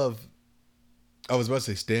shit. I was about to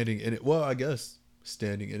say standing in it. Well, I guess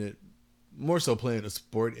standing in it. More so playing a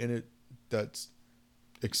sport in it that's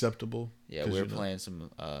acceptable. Yeah, we were playing some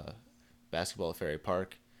basketball at Ferry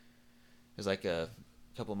Park. It was like a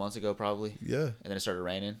couple of months ago, probably. Yeah. And then it started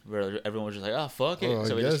raining. Where everyone was just like, "Oh, fuck it!" Oh,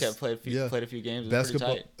 so we just kept played a few games. It was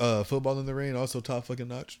basketball, pretty tight. football in the rain, also top fucking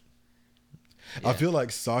notch. Yeah. I feel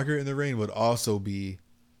like soccer in the rain would also be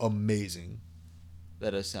amazing.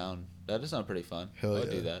 That does sound pretty fun. Hell I would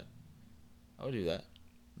yeah. do that. I would do that.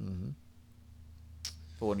 Mm-hmm.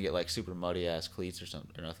 But wouldn't get like super muddy ass cleats or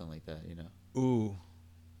something or nothing like that, you know. Ooh.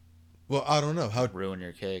 Well, I don't know how Ruin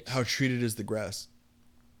your kicks. how treated is the grass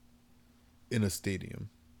in a stadium,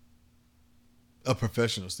 a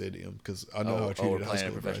professional stadium, because I know how treated we're high playing school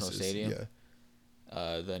a professional grass is. stadium?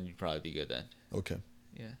 Yeah. Then you'd probably be good then. Okay.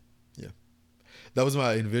 Yeah. That was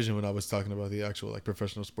my envision when I was talking about the actual like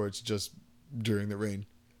professional sports. Just during the rain,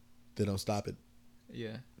 they don't stop it.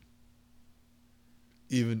 Yeah.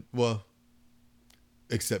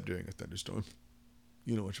 Except during a thunderstorm.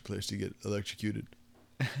 You don't want your players to get electrocuted.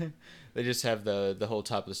 They just have the whole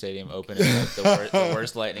top of the stadium open in like the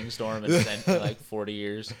worst lightning storm in like 40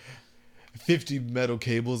 years. 50 metal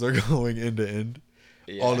cables are going end to end.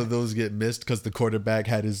 Yeah. All of those get missed because the quarterback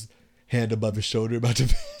had his hand above his shoulder about to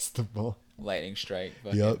pass the ball. Lightning strike.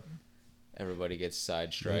 Fucking, Yep. Everybody gets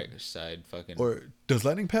side strike, side fucking. Or does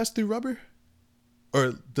lightning pass through rubber?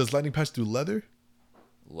 Or does lightning pass through leather?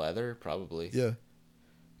 Leather, probably. Yeah.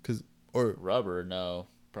 Rubber, no,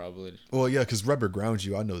 probably. Well, yeah, because rubber grounds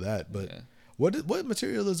you. I know that. But Yeah. what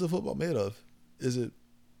material is a football made of? Is it?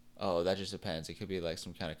 Oh, that just depends. It could be like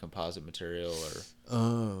some kind of composite material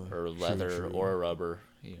Oh. or leather true. or rubber,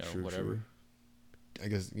 you know, True, whatever. true. I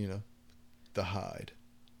guess, the hide.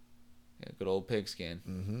 Yeah, good old pigskin.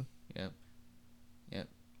 Mm-hmm. Yep.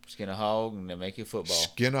 Skin a hog and they make you football.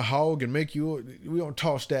 Skin a hog and we don't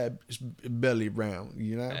toss that belly round,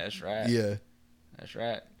 you know? That's right. Yeah. That's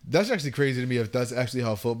right. That's actually crazy to me if that's actually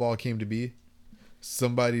how football came to be.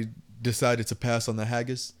 Somebody decided to pass on the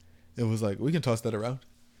haggis. It was like, we can toss that around.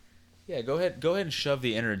 Yeah, go ahead and shove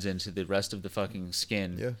the innards into the rest of the fucking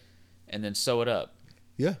skin. Yeah. And then sew it up.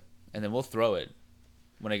 Yeah. And then we'll throw it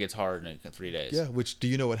when it gets hard in 3 days. Yeah, which, do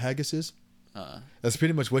you know what haggis is? That's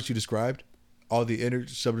pretty much what you described. All the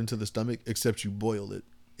innards shoved into the stomach, except you boil it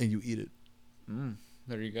and you eat it.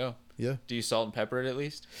 There you go. Yeah. Do you salt and pepper it at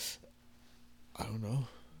least? I don't know.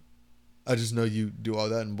 I just know you do all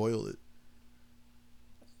that and boil it.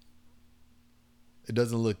 It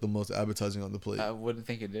doesn't look the most appetizing on the plate. I wouldn't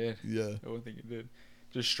think it did. Yeah. I wouldn't think it did.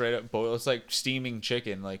 Just straight up boil. It's like steaming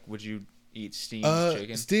chicken. Like, would you eat steamed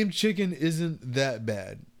chicken? Steamed chicken isn't that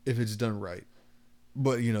bad if it's done right.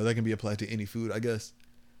 But, that can be applied to any food, I guess.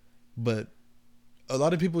 But a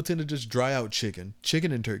lot of people tend to just dry out chicken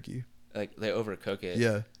and turkey. Like, they overcook it.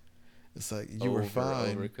 Yeah. It's like, you were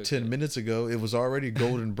fine overcook 10 it. minutes ago. It was already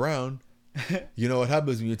golden brown. You know what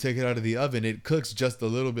happens when you take it out of the oven? It cooks just a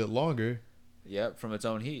little bit longer. Yep, from its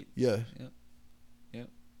own heat. Yeah. Yep.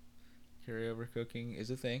 Carryover cooking is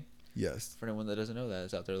a thing. Yes. For anyone that doesn't know that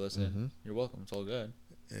is out there listening, Mm-hmm. you're welcome. It's all good.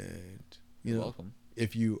 And, You're welcome.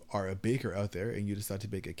 if you are a baker out there and you decide to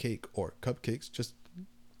bake a cake or cupcakes,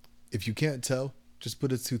 if you can't tell, just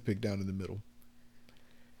put a toothpick down in the middle.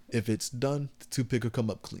 If it's done, the toothpick will come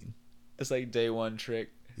up clean. It's like day one trick.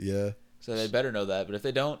 Yeah. So they better know that. But if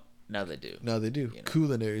they don't, now they do. Now they do.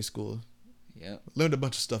 Culinary school. Yep. Learned a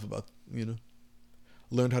bunch of stuff about,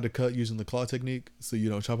 Learned how to cut using the claw technique so you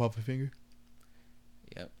don't chop off a finger.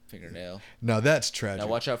 Yep. Fingernail. Now that's tragic. Now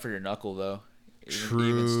watch out for your knuckle, though. True.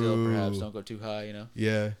 Even still, perhaps. Don't go too high,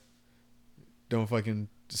 Yeah. Don't fucking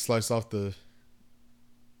slice off the...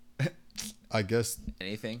 I guess...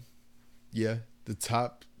 Anything. Yeah. The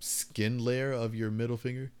top skin layer of your middle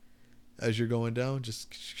finger as you're going down.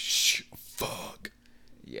 Just... Fuck.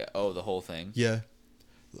 Yeah. Oh, the whole thing. Yeah.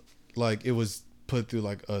 Like, it was put through,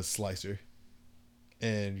 like, a slicer.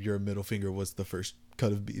 And your middle finger was the first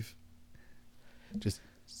cut of beef. Just...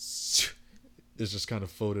 It's just kind of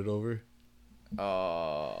folded over.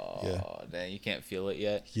 Oh. Yeah. Dang, you can't feel it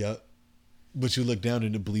yet. Yep. But you look down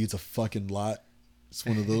and it bleeds a fucking lot. It's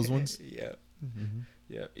one of those ones. Yeah. Mm-hmm.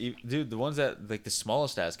 Yeah. Dude, the ones that, like, the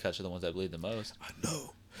smallest ass cuts are the ones that bleed the most. I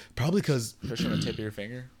know. Probably because... Especially on the tip of your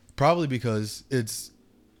finger. Probably because it's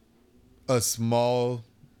a small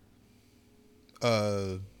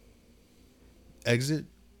exit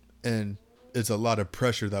and it's a lot of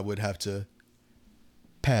pressure that would have to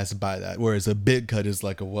pass by that. Whereas a big cut is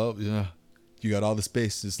like You got all the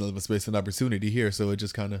space. There's nothing but space and opportunity here, so it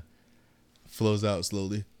just kind of flows out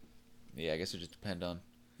slowly. Yeah, I guess it just depend on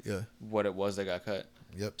Yeah. what it was that got cut.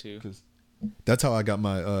 Yep. Too. That's how I got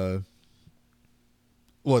my.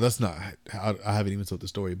 Well, that's not. I haven't even told the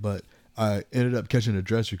story, but I ended up catching a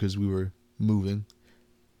dresser because we were moving.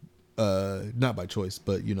 Not by choice,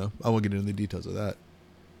 but I won't get into the details of that.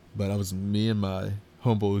 But I was me and my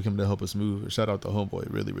homeboy who came to help us move. Shout out to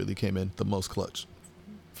homeboy. Really, really came in the most clutch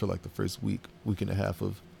for like the first week and a half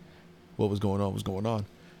of what was going on.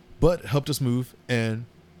 But helped us move, and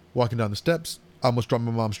walking down the steps, I almost dropped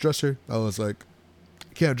my mom's dresser. I was like,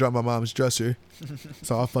 I can't drop my mom's dresser.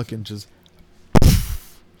 So I fucking just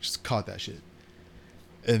caught that shit.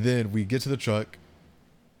 And then we get to the truck,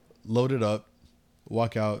 load it up,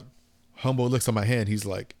 walk out. Humbo looks at my hand. He's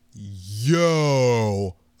like,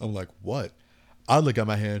 yo. I'm like, what? I look at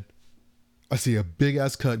my hand. I see a big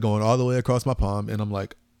ass cut going all the way across my palm. And I'm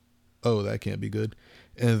like, oh, that can't be good.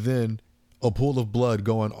 And then a pool of blood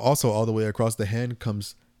going also all the way across the hand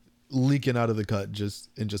comes leaking out of the cut just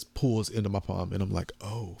pulls into my palm. And I'm like,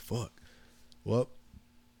 oh, fuck. Well,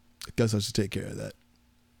 I guess I should take care of that.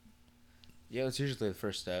 Yeah, it's usually the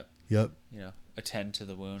first step. Yep. Attend to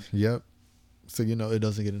the wound. Yep. So, it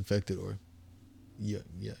doesn't get infected or you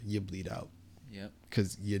bleed out. Yep.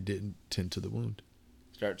 Because you didn't tend to the wound.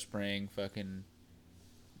 Start spraying fucking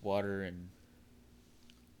water and,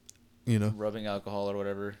 rubbing alcohol or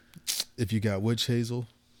whatever. If you got witch hazel.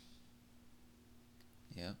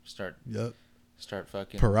 Yep. Yep. Start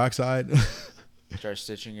fucking. Peroxide. Start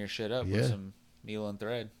stitching your shit up with some needle and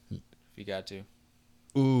thread. If you got to.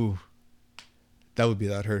 Ooh. That would be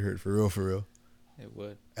that hurt for real. It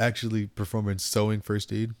would. Actually performing sewing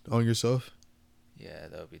first aid on yourself. Yeah,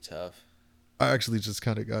 that would be tough. I actually just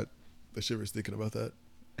kind of got the shivers thinking about that.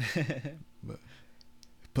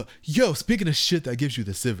 But yo, speaking of shit that gives you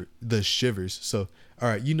the shivers. So, all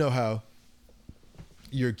right, you know how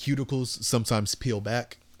your cuticles sometimes peel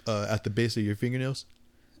back at the base of your fingernails?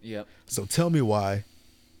 Yep. So tell me why.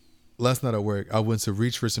 Last night at work, I went to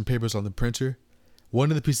reach for some papers on the printer. One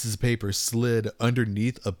of the pieces of paper slid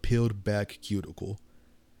underneath a peeled back cuticle.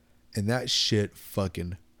 And that shit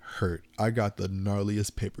fucking hurt. I got the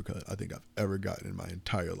gnarliest paper cut I think I've ever gotten in my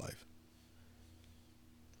entire life.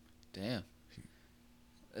 Damn.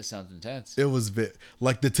 That sounds intense. It was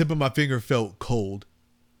like the tip of my finger felt cold.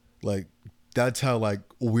 Like that's how like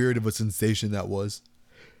weird of a sensation that was.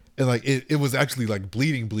 And like it was actually like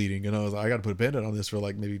bleeding. And I was like, I got to put a Band-Aid on this for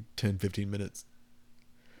like maybe 10, 15 minutes.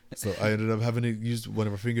 So I ended up having to use one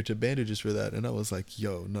of my fingertip bandages for that. And I was like,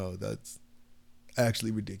 yo, no, that's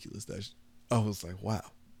actually ridiculous. I was like, wow.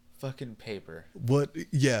 Fucking paper. What?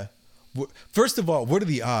 Yeah. First of all, what are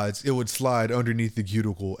the odds it would slide underneath the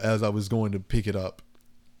cuticle as I was going to pick it up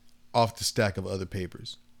off the stack of other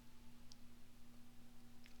papers?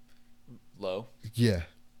 Low. Yeah.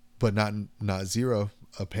 But not zero,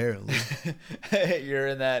 apparently. You're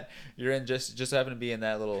in just happen to be in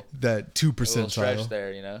that 2 percentile stretch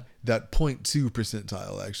there, That 0.2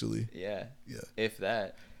 percentile actually. Yeah. Yeah. If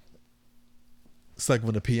that. It's like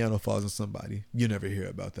when a piano falls on somebody. You never hear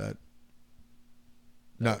about that.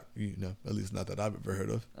 Not, at least not that I've ever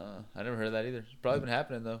heard of. I never heard of that either. It's probably been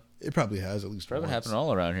happening though. It probably has at least. Probably been happening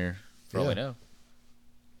all around here. Probably know.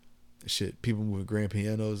 Shit, people moving grand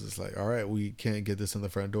pianos. It's like, all right, we can't get this in the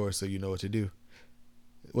front door, so you know what to do.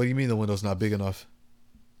 What do you mean the window's not big enough?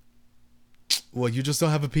 Well, you just don't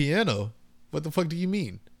have a piano. What the fuck do you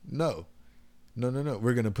mean? No.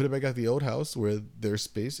 We're gonna put it back at the old house where there's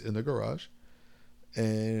space in the garage,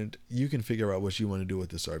 and you can figure out what you want to do with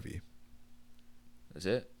this RV. That's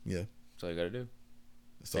it. Yeah. That's all you gotta do.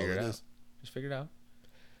 That's all it is. Just figure it out.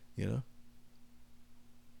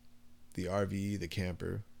 The RV, the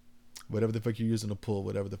camper, whatever the fuck you're using to pull,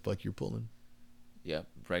 whatever the fuck you're pulling. Yeah,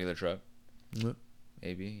 regular truck. Yep.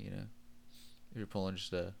 Maybe, if you're pulling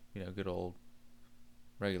just a, good old,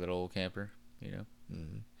 regular old camper,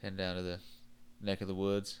 heading down to the neck of the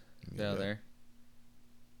woods down there.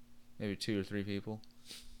 Maybe 2 or 3 people.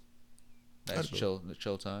 Nice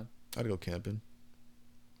chill time. I'd go camping.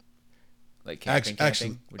 Like camping?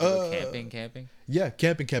 Would you go camping? Yeah,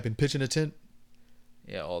 camping, pitching a tent.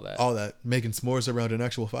 Yeah, all that. All that. Making s'mores around an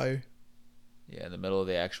actual fire. Yeah, in the middle of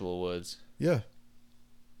the actual woods. Yeah.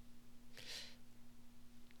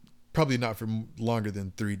 Probably not for longer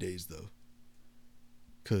than 3 days, though.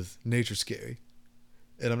 Because nature's scary.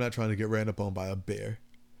 And I'm not trying to get ran up on by a bear.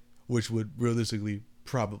 Which would realistically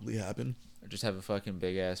probably happen. Or just have a fucking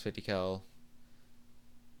big-ass 50 cal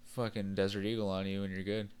fucking Desert Eagle on you and you're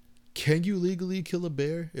good. Can you legally kill a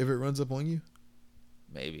bear if it runs up on you?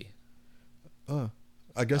 Maybe.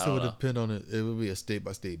 I guess it would depend on it. It would be a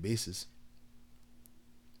state-by-state basis.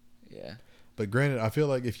 Yeah. But granted, I feel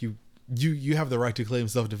like if you have the right to claim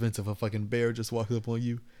self-defense if a fucking bear just walks up on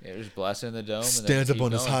you, Yeah, just blast it in the dome, stands and up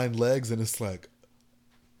on his going. hind legs, and it's like.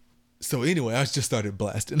 So anyway, I just started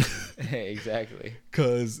blasting. Exactly.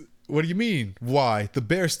 Cause what do you mean? Why? The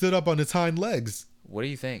bear stood up on its hind legs. What do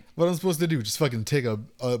you think? What am I supposed to do? Just fucking take a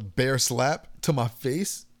bear slap to my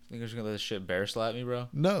face? Think you're just gonna let this shit bear slap me, bro?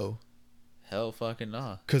 No. Hell fucking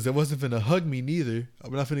nah. Cause it wasn't finna hug me neither.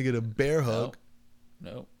 I'm not finna get a bear hug.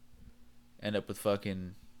 Nope. End up with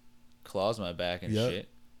fucking claws on my back and Yep. shit.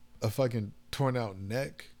 A fucking torn out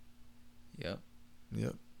neck. Yep.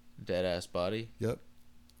 Yep. Dead ass body. Yep.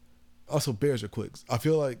 Also, bears are quick. I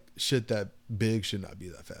feel like shit that big should not be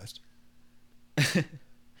that fast.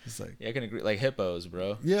 It's like, Yeah, I can agree. Like hippos,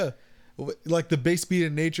 bro. yeah. Like the base speed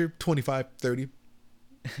in nature, 25, 30.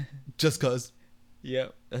 Just cause.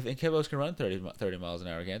 Yep. I think hippos can run 30 miles an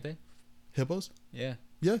hour, can't they? Hippos? Yeah.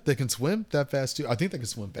 Yeah, they can swim that fast too. I think they can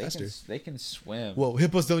swim faster. They can swim. Well,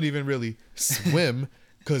 hippos don't even really swim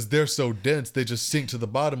because they're so dense. They just sink to the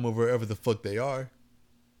bottom of wherever the fuck they are.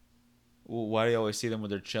 Well, why do you always see them when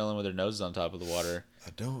they're chilling with their noses on top of the water?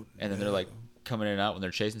 I don't. And then they're like coming in and out when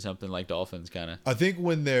they're chasing something, like dolphins, kind of. I think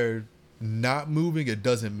when they're not moving, it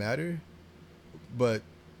doesn't matter. But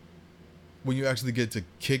when you actually get to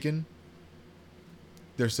kicking,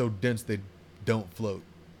 they're so dense they don't float,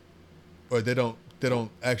 or they don't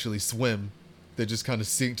actually swim. They just kind of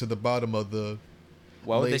sink to the bottom of the.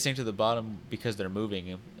 Why would they lake. sink to the bottom? Because they're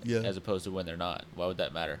moving, Yeah. as opposed to when they're not. Why would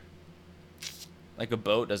that matter? Like a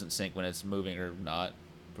boat doesn't sink when it's moving or not.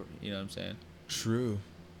 You know what I'm saying? True.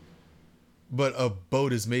 But a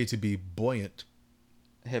boat is made to be buoyant.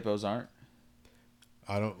 Hippos aren't.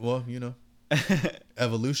 I don't. Well,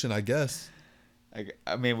 evolution, I guess.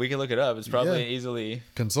 I mean, we can look it up. It's probably Yeah. easily.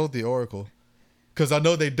 Consult the oracle, because I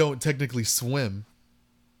know they don't technically swim,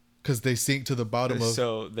 because they sink to the bottom of.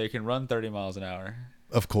 So they can run 30 miles an hour.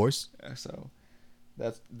 Of course. So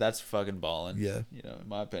that's fucking balling. Yeah. In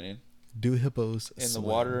my opinion. Do hippos In swim? the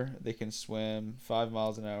water, they can swim 5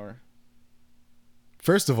 miles an hour.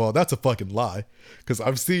 First of all, that's a fucking lie, because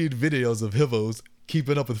I've seen videos of hippos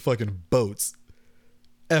keeping up with fucking boats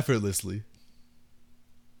effortlessly.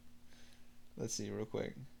 Let's see real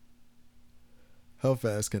quick. How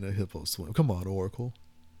fast can a hippo swim? Come on, oracle.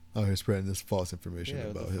 Out here spreading this false information Yeah,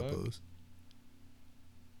 what about the fuck? hippos.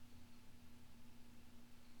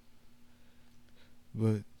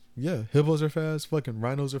 But yeah, hippos are fast. Fucking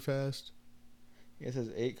rhinos are fast. It says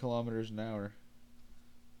 8 kilometers an hour.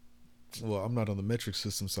 Well, I'm not on the metric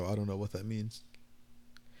system, so I don't know what that means.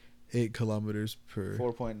 8 kilometers per.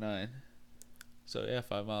 4.9. So yeah,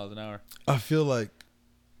 5 miles an hour. I still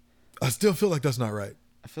feel like that's not right.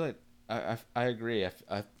 I feel like I agree.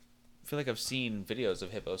 I feel like I've seen videos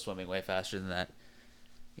of hippos swimming way faster than that.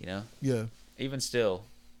 Yeah, Even still,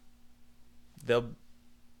 they'll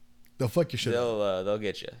fuck your shit up. they'll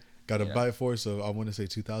get you. Got a yeah. bite force of, I want to say,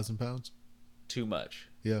 2,000 pounds. Too much.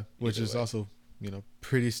 Yeah, which Either is way. also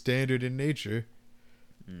pretty standard in nature,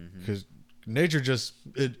 Mm-hmm. because nature just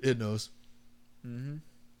it knows. Mm-hmm.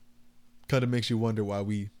 Kind of makes you wonder why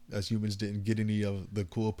we as humans didn't get any of the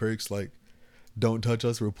cool perks, like don't touch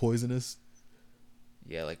us, we're poisonous.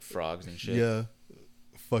 Yeah, like frogs and shit. Yeah,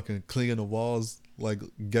 fucking clinging to walls like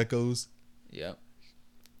geckos, Yep.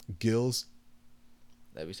 gills.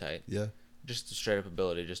 That'd be tight. Yeah, Just a straight up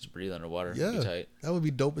ability just to breathe underwater. Yeah. Would be tight. that would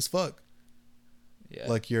be dope as fuck. Yeah.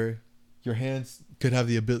 Like your hands could have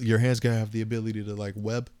the ability. Your hands could have the ability to like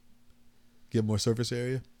web, get more surface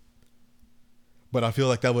area. But I feel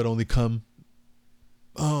like that would only come.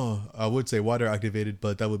 Oh, I would say water activated,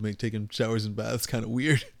 but that would make taking showers and baths kind of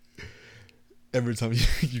weird. Every time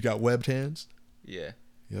you got webbed hands. Yeah.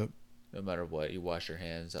 Yep. No matter what, you wash your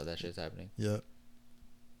hands, all that shit's happening. Yep.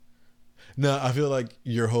 No, I feel like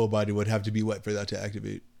your whole body would have to be wet for that to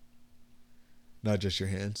activate. Not just your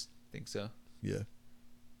hands. Think so? Yeah.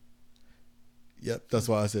 Yep. That's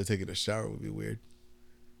why I said taking a shower would be weird.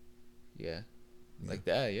 Yeah. Like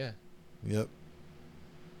that, yeah. Yep.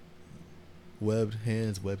 Webbed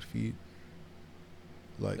hands, webbed feet.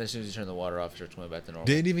 Like As soon as you turn the water off, you start swimming back to normal.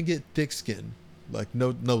 didn't even get thick skin. Like no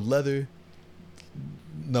leather,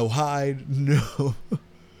 no hide, no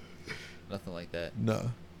Nothing like that.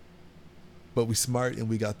 no. But we smart and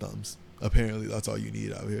we got thumbs. Apparently that's all you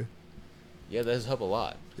need out here. Yeah, that does help a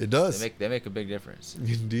lot. It does. They make a big difference.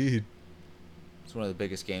 Indeed. It's one of the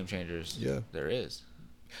biggest game changers Yeah. there is.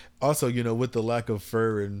 Also, with the lack of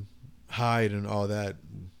fur and hide and all that,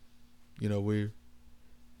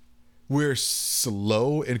 we're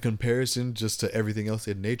slow in comparison just to everything else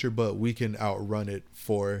in nature, but we can outrun it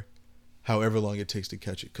for however long it takes to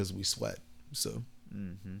catch it because we sweat. So,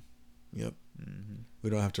 Mm-hmm. yep. We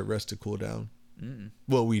don't have to rest to cool down. Mm-mm.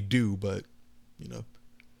 Well, we do, but you know,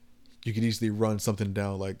 you could easily run something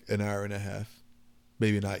down like an hour and a half.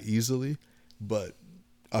 Maybe not easily, but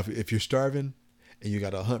if you're starving and you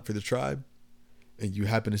got to hunt for the tribe and you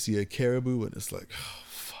happen to see a caribou and it's like, oh,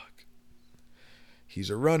 fuck, he's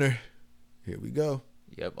a runner. Here we go.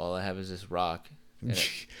 Yep, all I have is this rock. And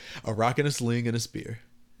A rock and a sling and a spear.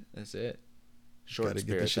 that's it. Short Gotta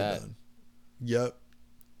spear get at this shit that. done. Yep.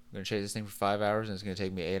 I'm going to chase this thing for 5 hours, and it's going to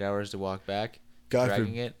take me 8 hours to walk back, God,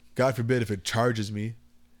 dragging it. God forbid if it charges me,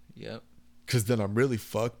 Yep. because then I'm really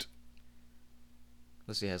fucked.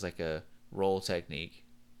 Unless he has like a roll technique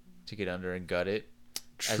to get under and gut it.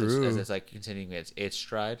 True. As it's like continuing its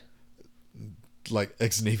stride. Like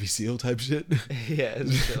ex-Navy SEAL type shit. Yeah,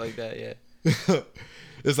 shit like that, yeah.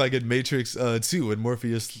 It's like in Matrix 2 when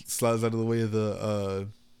Morpheus slides out of the way of the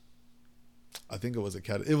I think it was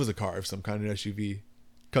a car of some kind of SUV,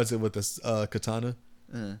 cuts it with a katana,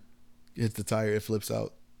 hits the tire, it flips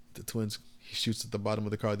out. The twins, he shoots at the bottom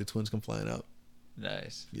of the car, the twins come flying out.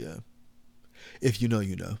 Nice. Yeah. If you know,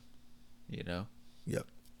 you know. You know? Yep.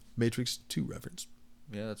 Matrix 2 reference.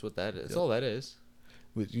 Yeah, that's what that is. That's Yep. all that is.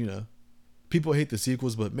 Which, you know, people hate the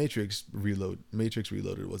sequels, but Matrix Reloaded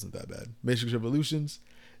wasn't that bad. Matrix Revolutions,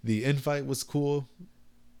 the end fight was cool.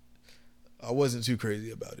 I wasn't too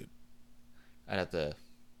crazy about it. I'd have to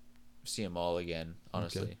see them all again,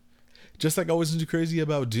 honestly. Okay. Just like I wasn't too crazy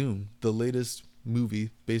about Dune, the latest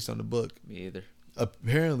movie based on the book. Me either.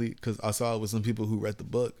 Apparently, because I saw it with some people who read the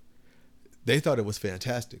book, they thought it was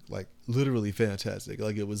fantastic. Like, literally fantastic.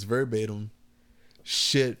 Like, it was verbatim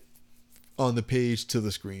shit on the page to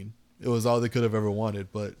the screen. It was all they could have ever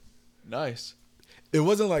wanted, but Nice. it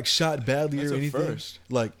wasn't like shot badly That's or a anything. first.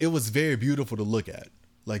 Like, it was very beautiful to look at.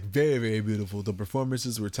 Like, very, very beautiful. The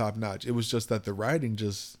performances were top notch. It was just that the writing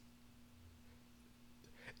just,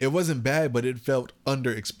 it wasn't bad, but it felt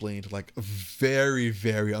underexplained. Like, very,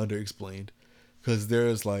 very underexplained. Because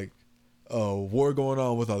there's like a war going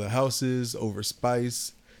on with other houses over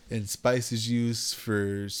spice, and spice is used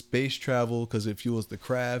for space travel because it fuels the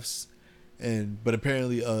crafts. But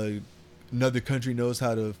apparently another country knows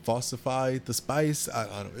how to falsify the spice.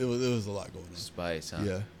 I don't know. It was a lot going on. Spice, huh?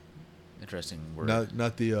 Yeah. Interesting word.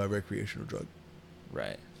 Not the recreational drug.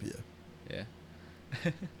 Right. Yeah.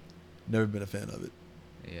 Yeah. Never been a fan of it.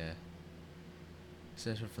 Yeah. It's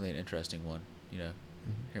definitely an interesting one. You know,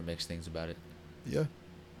 hear mixed things about it. Yeah.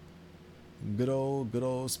 Good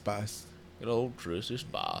old spice. Good old Cruiser's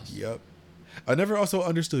boss. Yep. I never also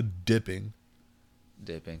understood dipping.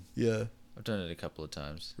 Dipping. Yeah. I've done it a couple of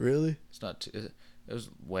times. Really? It's not too, it was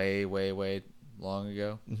way, way, way long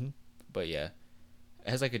ago. Mm-hmm. But yeah. It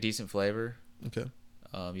has like a decent flavor. Okay.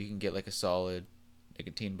 You can get like a solid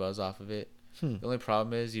nicotine buzz off of it. Hmm. The only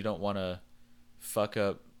problem is you don't want to fuck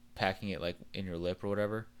up packing it like in your lip or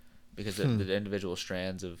whatever, because the individual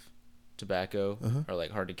strands of tobacco are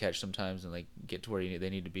like hard to catch sometimes and like get to where they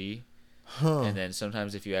need to be. Huh. And then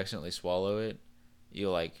sometimes if you accidentally swallow it,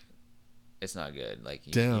 you'll like, it's not good. Like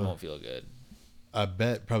you Damn. won't feel good. I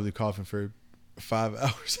bet probably coughing for 5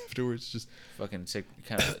 hours afterwards. Just Fucking sick,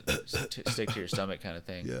 kind of stick to your stomach kind of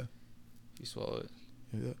thing. yeah. If you swallow it,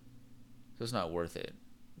 Yeah. so it's not worth it.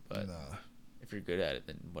 But Nah. if you're good at it,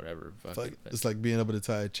 then whatever. Fuck Like, it. But it's like being able to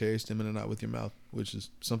tie a cherry stem in and out with your mouth, which is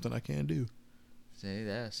something I can do. see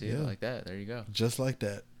that, Yeah. like that. There you go. Just like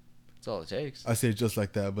that. That's all it takes. I say just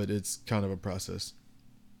like that, but it's kind of a process.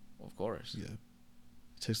 Well, of course. Yeah.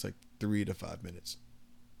 It takes like 3 to 5 minutes.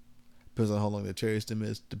 Depends on how long the cherry stem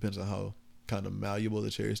is. Depends on how kind of malleable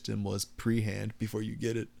the cherry stem was pre-hand before you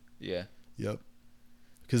get it. Yeah. Yep.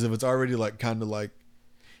 Because if it's already like kind of like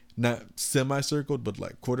not semi-circled, but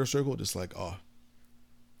like quarter circled, it's like, oh,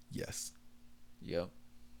 yes. Yep.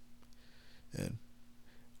 And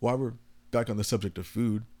while we're back on the subject of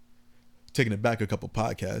food, taking it back a couple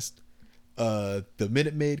podcasts, the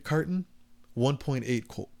Minute Maid carton,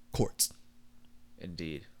 1.8 quarts.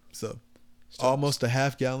 Indeed. So Still- almost a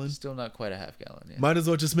half gallon. Still not quite a half gallon. Yeah. Might as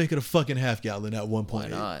well just make it a fucking half gallon at 1.8. Why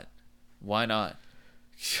not? Why not?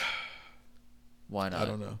 Why not? I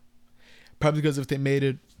don't know. Probably because if they made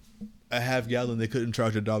it a half gallon, they couldn't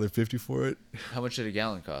charge $1.50 for it. How much did a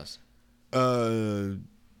gallon cost? I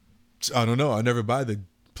don't know. I never buy the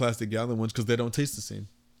plastic gallon ones because they don't taste the same.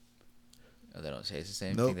 Oh, they don't taste the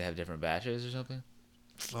same. Nope. Think they have different batches or something?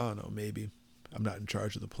 I don't know. Maybe. I'm not in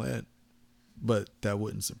charge of the plant, but that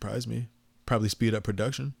wouldn't surprise me. Probably speed up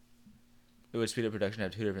production. It would speed up production to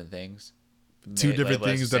have two different things. Two different labeled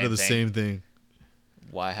as things that are the same thing.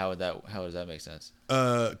 Why? How does that make sense?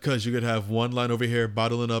 Because you could have one line over here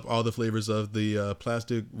bottling up all the flavors of the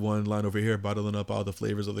plastic, one line over here bottling up all the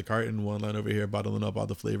flavors of the carton, one line over here bottling up all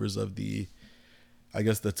the flavors of the I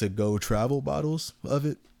guess the to-go travel bottles of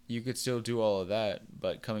it. You could still do all of that,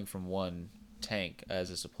 but coming from one tank as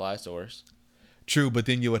a supply source. True, but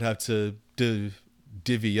then you would have to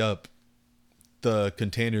divvy up the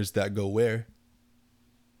containers that go where.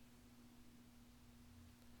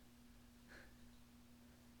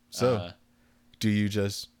 So, do you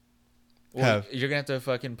just have... You're going to have to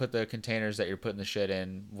fucking put the containers that you're putting the shit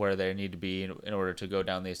in where they need to be in order to go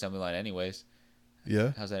down the assembly line anyways.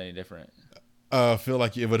 Yeah. How's that any different? I feel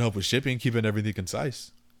like it would help with shipping, keeping everything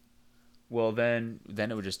concise. Well, then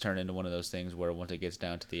it would just turn into one of those things where once it gets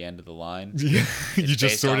down to the end of the line, Yeah, you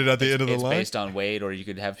just sort it at the end of the line. It's based on weight, or you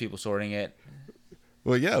could have people sorting it.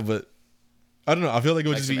 Well, yeah, but I don't know. I feel like it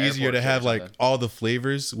would just be easier to have like all the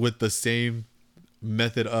flavors with the same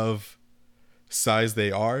method of size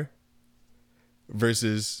they are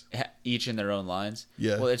versus each in their own lines.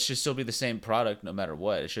 Yeah. Well, it should still be the same product no matter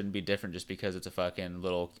what. It shouldn't be different just because it's a fucking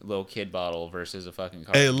little kid bottle versus a fucking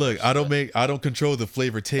car. Hey, look, I don't control the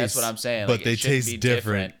flavor taste. That's what I'm saying. But like, they taste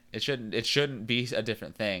different. It shouldn't be a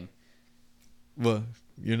different thing. Well,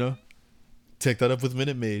 take that up with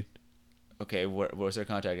Minute Maid. Okay, what's their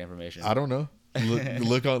contact information? I don't know.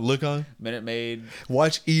 Look on Minute Maid.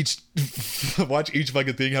 Watch each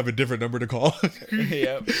fucking thing have a different number to call.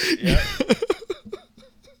 Yep.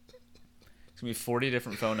 It's gonna be 40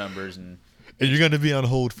 different phone numbers, and you're gonna be on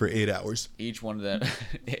hold for 8 hours. Each one of them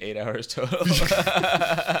 8 hours total.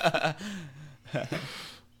 I'm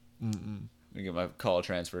gonna get my call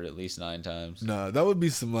transferred at least 9 times. Nah, that would be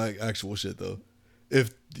some like actual shit though.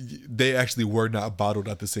 If they actually were not bottled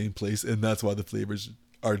at the same place, and that's why the flavors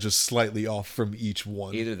are just slightly off from each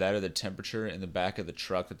one. Either that or the temperature in the back of the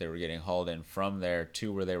truck that they were getting hauled in from there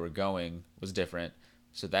to where they were going was different.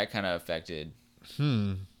 So that kind of affected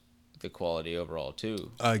the quality overall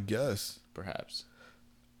too. I guess. Perhaps.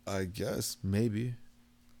 I guess. Maybe.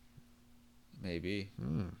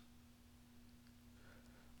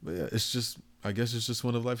 But yeah, I guess it's just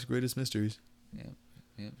one of life's greatest mysteries. Yeah,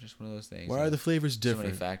 just one of those things. Why are the flavors different? So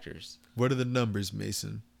many factors. What are the numbers,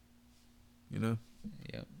 Mason? Yep.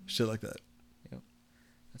 Shit like that. Yep.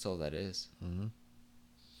 That's all that is. Mm-hmm.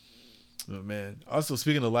 Oh, man. Also,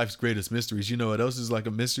 speaking of life's greatest mysteries, you know what else is like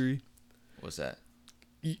a mystery? What's that?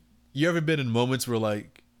 You ever been in moments where,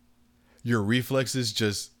 like, your reflexes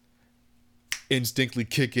just instinctively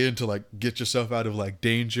kick in to, like, get yourself out of, like,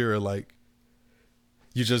 danger, or, like,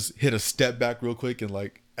 you just hit a step back real quick and,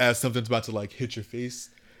 like, as something's about to, like, hit your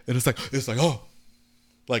face, and it's like, oh.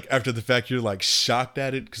 Like, after the fact, you're, like, shocked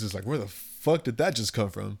at it, because it's like, where the fuck did that just come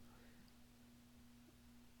from?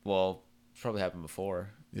 Well, it's probably happened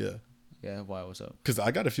before. Yeah. Yeah, why? What's up? Because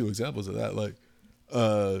I got a few examples of that. Like,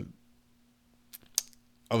 I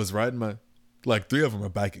was riding like 3 of them are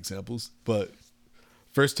bike examples, but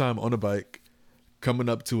first time on a bike, coming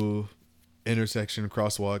up to a intersection,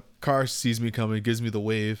 crosswalk, car sees me coming, gives me the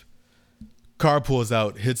wave, car pulls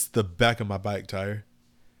out, hits the back of my bike tire.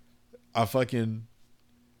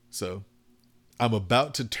 So I'm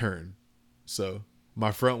about to turn. So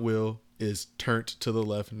my front wheel is turned to the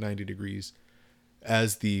left 90 degrees.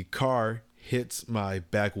 As the car hits my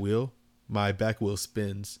back wheel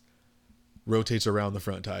spins, rotates around the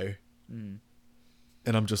front tire. And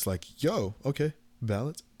I'm just like, yo, okay,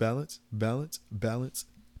 balance,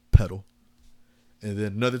 pedal. And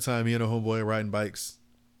then another time, me and a homeboy riding bikes,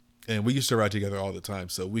 and we used to ride together all the time,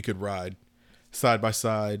 so we could ride side by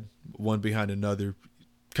side, one behind another,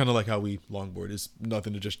 kind of like how we longboard. It's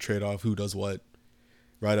nothing to just trade off who does what,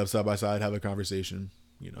 ride up side by side, have a conversation,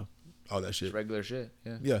 all that shit. It's regular shit,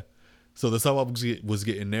 yeah. Yeah. So the sidewalk was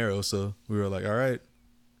getting narrow, so we were like, all right,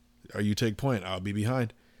 you take point, I'll be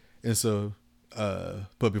behind. And so,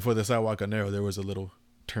 but before the sidewalk got narrow, there was a little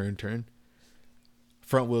turn.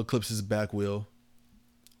 Front wheel clips his back wheel.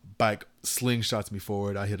 Bike slingshots me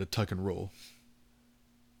forward. I hit a tuck and roll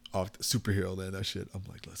off the superhero land. That shit. I'm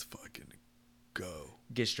like, let's fucking go.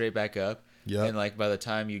 Get straight back up. Yeah. And like by the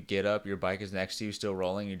time you get up, your bike is next to you, still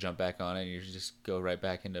rolling. You jump back on it, and you just go right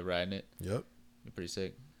back into riding it. Yep. You're pretty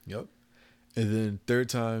sick. Yep. And then third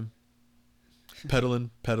time,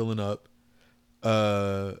 pedaling up.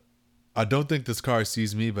 I don't think this car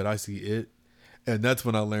sees me, but I see it, and that's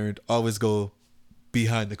when I learned always go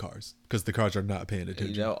behind the cars because the cars are not paying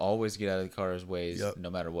attention. Always get out of the car's ways, no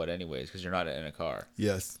matter what, anyways, because you're not in a car.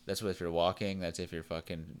 Yes. That's what if you're walking. That's if you're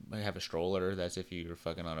fucking have a stroller. That's if you're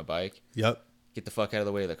fucking on a bike. Yep. Get the fuck out of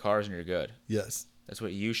the way of the cars, and you're good. Yes. That's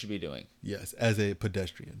what you should be doing. Yes, as a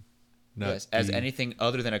pedestrian. Yes, as anything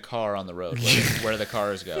other than a car on the road, where the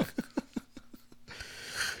cars go.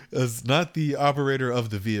 As not the operator of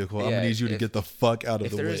the vehicle, I'm gonna need you to get the fuck out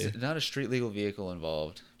of the way. If there is not a street legal vehicle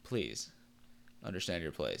involved, please understand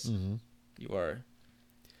your place. Mm-hmm. You are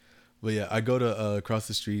But yeah, I go to across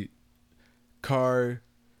the street. Car,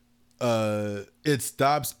 it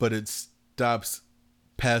stops, but it stops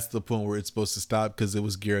past the point where it's supposed to stop because it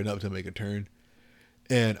was gearing up to make a turn.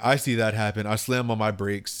 And I see that happen. I slam on my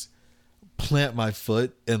brakes, plant my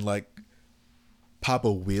foot, and like pop a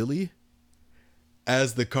wheelie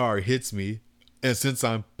as the car hits me. And since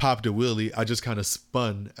I popped a wheelie, I just kind of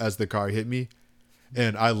spun as the car hit me.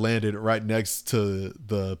 And I landed right next to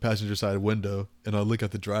the passenger side window. And I look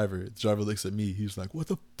at the driver. The driver looks at me. He's like, "What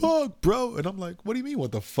the fuck, bro?" And I'm like, "What do you mean,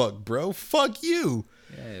 what the fuck, bro? Fuck you."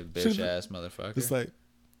 Yeah, bitch ass motherfucker. It's like,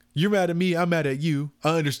 you're mad at me. I'm mad at you.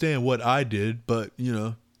 I understand what I did. But, you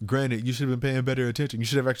know, granted, you should have been paying better attention. You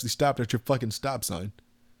should have actually stopped at your fucking stop sign.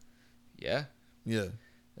 Yeah. Yeah.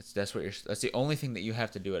 That's the only thing that you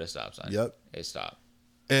have to do at a stop sign. Yep. Is stop.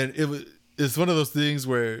 And it's one of those things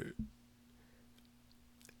where,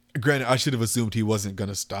 granted, I should have assumed he wasn't going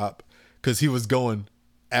to stop because he was going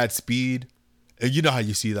at speed. And you know how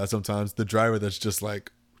you see that sometimes. The driver that's just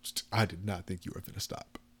like, "I did not think you were going to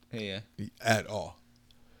stop." Yeah. At all.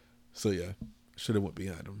 So, yeah, should have went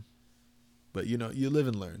behind him. But, you know, you live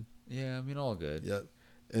and learn. Yeah, I mean, all good. Yep.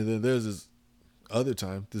 And then there's this other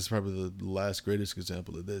time. This is probably the last greatest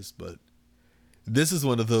example of this. But this is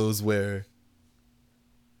one of those where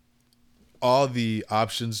all the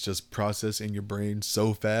options just process in your brain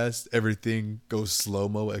so fast, everything goes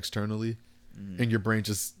slow-mo externally, and your brain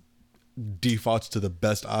just defaults to the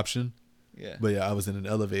best option. Yeah. But yeah, I was in an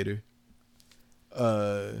elevator.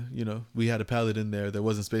 You know, we had a pallet in there. There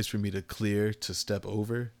wasn't space for me to clear to step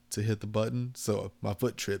over to hit the button, so my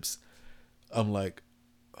foot trips. I'm like,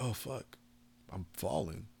 "Oh fuck, I'm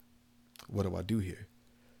falling. What do I do here?"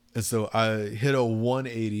 And so I hit a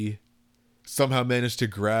 180. Somehow managed to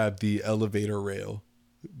grab the elevator rail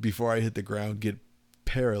before I hit the ground, get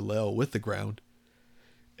parallel with the ground,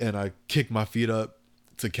 and I kick my feet up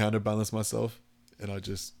to counterbalance myself, and I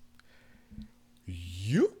just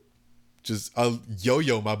I'll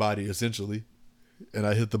yo-yo my body essentially, and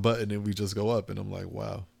I hit the button and we just go up, and I'm like,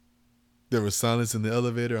 wow. There was silence in the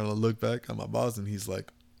elevator, and I look back at my boss and he's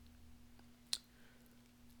like,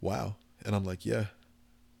 wow. And I'm like, yeah,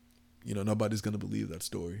 you know, nobody's gonna believe that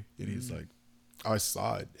story. And he's like, I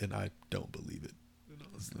saw it and I don't believe it. And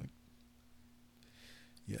I was like,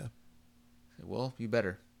 yeah. Well, you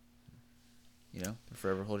better. You know,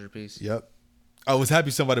 forever hold your peace. Yep. I was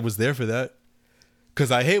happy somebody was there for that. Because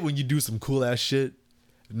I hate when you do some cool ass shit,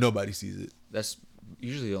 nobody sees it. That's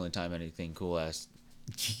usually the only time anything cool ass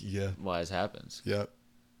wise happens. Yep.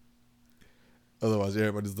 Otherwise,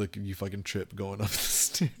 everybody's looking, you fucking trip going up the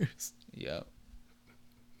stairs. Yep.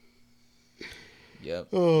 Yep.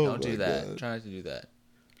 Oh, don't do that. God. Try not to do that.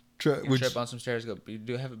 Trip on some stairs. You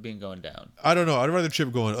do have it being going down. I don't know. I'd rather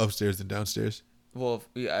trip going upstairs than downstairs. Well,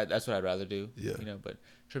 that's what I'd rather do. Yeah. You know, but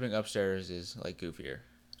tripping upstairs is like goofier.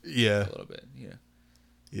 Yeah. A little bit. You know.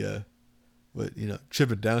 Yeah. But, you know,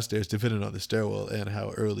 tripping downstairs, depending on the stairwell and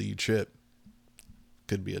how early you trip,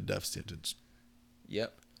 could be a death sentence.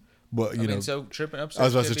 Yep. But, you know, so tripping upstairs. I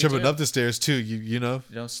was about to say tripping up the stairs too. You know,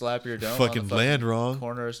 you don't slap your dome fucking on the land wrong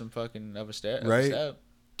corner of some fucking of a stair. Right.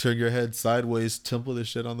 Turn your head sideways, temple this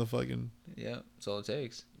shit on the fucking. Yeah, that's all it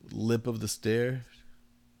takes. Lip of the stair.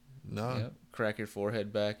 No. Yep. Crack your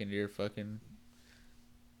forehead back into your fucking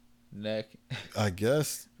neck. I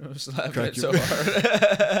guess. Slapping it so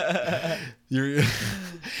hard.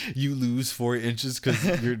 You lose 4 inches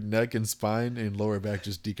because your neck and spine and lower back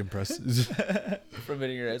just decompresses. From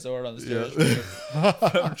hitting your head so hard on the stairs.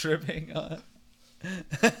 From tripping on.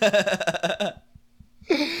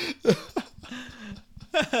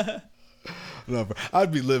 No, bro.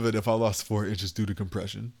 I'd be livid if I lost 4 inches due to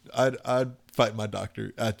compression. I'd fight my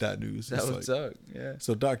doctor at that news. That would suck. Yeah.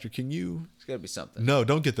 So, doctor, can you? There's got to be something. No,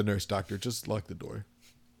 don't get the nurse, doctor. Just lock the door.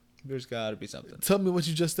 There's got to be something. Tell me what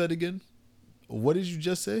you just said again. What did you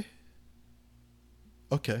just say?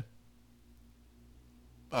 Okay.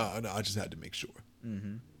 No, I just had to make sure.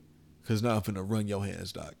 Mm-hmm. Because now I'm finna run your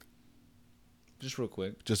hands, doc. Just real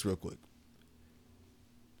quick.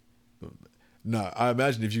 Nah, I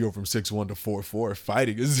imagine if you go from 6'1" to 4'4",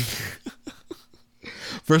 fighting is.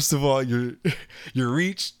 First of all, your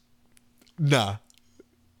reach. Nah.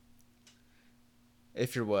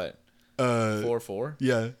 If you're what? 4'4"?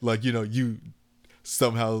 Yeah, like you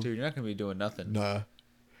somehow. Dude, you're not gonna be doing nothing. Nah.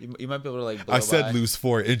 You might be able to like. I said lose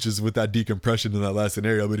 4 inches with that decompression in that last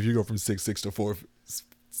scenario, but if you go from 6'6" to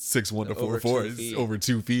 6'1" to 4'4", it's over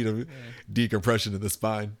 2 feet of decompression in the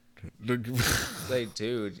spine. Like,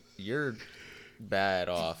 dude, you're bad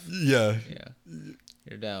off. Yeah.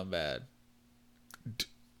 You're down bad.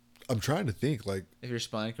 I'm trying to think, like, if your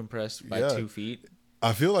spine compressed by 2 feet.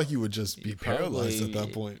 I feel like you would just be paralyzed at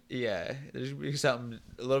that point. Yeah, there's be something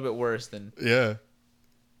a little bit worse than. Yeah.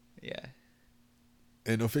 Yeah.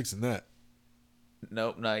 Ain't no fixing that.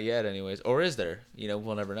 Nope, not yet. Anyways, or is there?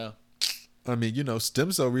 We'll never know. I mean,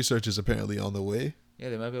 stem cell research is apparently on the way. Yeah,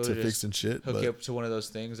 they might be able to to fix and shit. Hook you up to one of those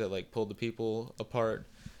things that like pulled the people apart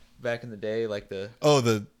back in the day, like the. Oh,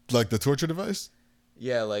 the torture device.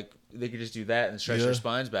 Yeah, like they could just do that and stretch their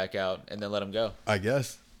spines back out and then let them go. I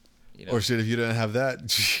guess. Or shit, if you didn't have that,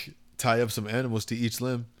 tie up some animals to each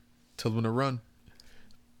limb, tell them to run.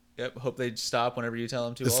 Yep. Hope they stop whenever you tell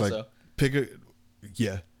them to. It's also, like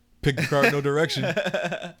pick the car, no direction.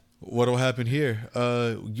 What'll happen here?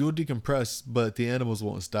 You'll decompress, but the animals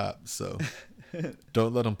won't stop. So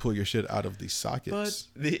don't let them pull your shit out of the sockets.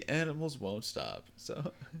 But the animals won't stop.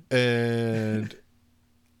 So and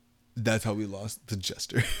that's how we lost the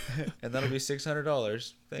jester. And that'll be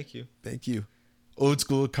 $600. Thank you. Thank you. Old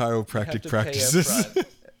school chiropractic practices.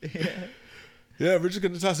 Yeah, we're just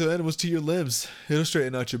gonna toss some animals to your limbs. It'll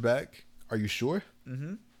straighten out your back. Are you sure?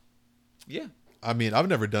 Mm-hmm. Yeah. I mean, I've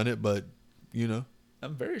never done it, but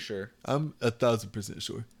I'm very sure. I'm 1,000%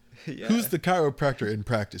 sure. Yeah. Who's the chiropractor in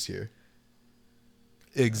practice here?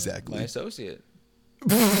 Exactly. My associate.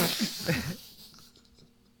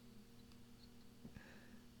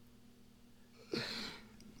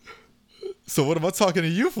 So what am I talking to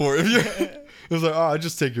you for? If you're, it was like, I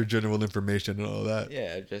just take your general information and all that.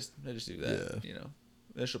 Yeah, I just do that. Yeah.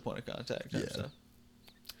 Initial point of contact type stuff.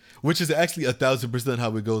 Which is actually 1,000%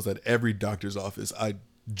 how it goes at every doctor's office. I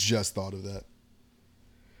just thought of that.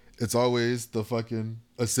 It's always the fucking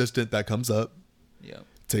assistant that comes up. Yeah.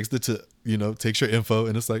 Takes takes your info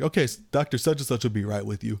and it's like, okay, Dr. Such and Such will be right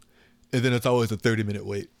with you. And then it's always a 30-minute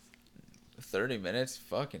wait. 30 minutes?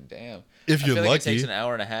 Fucking damn. If you're I feel like lucky. it takes an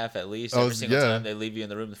hour and a half at least every single time they leave you in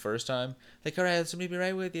the room the first time. Like, all right, somebody be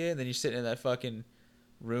right with you. And then you're sitting in that fucking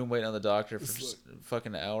room waiting on the doctor for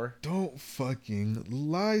fucking an hour. Don't fucking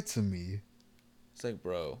lie to me. It's like,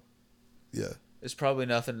 bro. Yeah. It's probably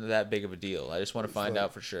nothing that big of a deal. I just want to find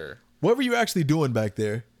out for sure. What were you actually doing back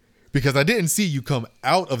there? Because I didn't see you come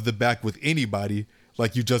out of the back with anybody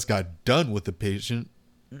like you just got done with the patient.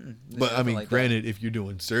 But I mean, like granted, if you're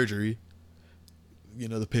doing surgery,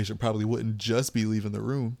 the patient probably wouldn't just be leaving the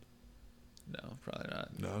room. No, probably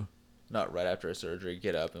not. No. Not right after a surgery.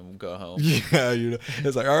 Get up and go home. Yeah,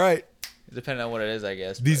 it's like, all right. Depending on what it is, I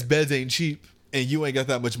guess. These beds ain't cheap, and you ain't got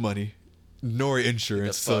that much money, nor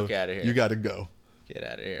insurance. Get the fuck out of here. You got to go. Get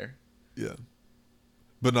out of here. Yeah.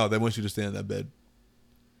 But no, they want you to stay in that bed.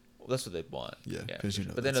 Well, that's what they want. Yeah, because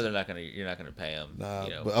but they know they're not gonna. You're not gonna pay them. Nah,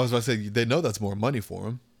 but I was about to say they know that's more money for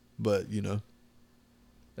them, but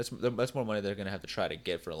that's more money they're gonna have to try to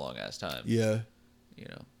get for a long ass time. Yeah.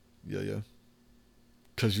 Yeah.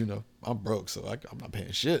 Because I'm broke, so I'm not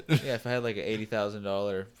paying shit. Yeah, if I had like an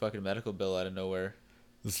 $80,000 fucking medical bill out of nowhere,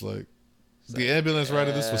 it's like the ambulance ride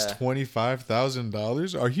of this was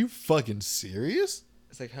 $25,000. Are you fucking serious?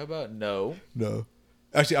 It's like, how about no? No.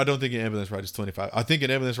 Actually, I don't think an ambulance ride is $25,000. I think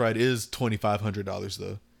an ambulance ride is $2,500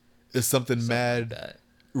 though. It's something mad like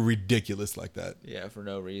ridiculous like that. Yeah, for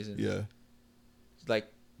no reason. Yeah. It's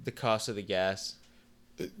like the cost of the gas.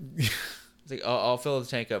 It's like, I'll fill the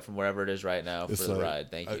tank up from wherever it is right now for the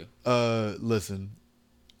ride. Thank you. Listen,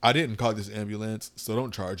 I didn't call this ambulance, so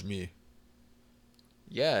don't charge me.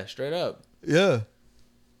 Yeah, straight up. Yeah.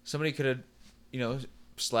 Somebody could have,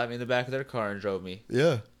 slapped me in the back of their car and drove me.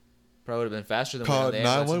 Yeah. Probably would have been faster than call the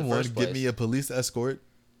ambulance 911, in the first place. get me a police escort.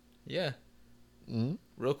 Yeah. Mm-hmm.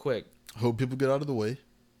 Real quick. Hope people get out of the way.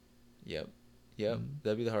 Yep. Mm-hmm.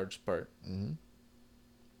 That'd be the hardest part. Mm-hmm.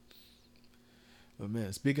 But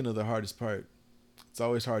man, speaking of the hardest part, it's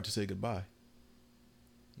always hard to say goodbye.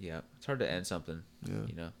 Yeah, it's hard to end something.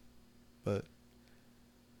 Yeah. But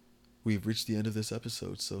we've reached the end of this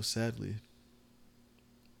episode, so sadly,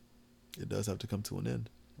 it does have to come to an end.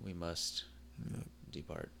 We must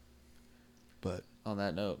depart. But on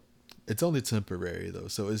that note, it's only temporary though,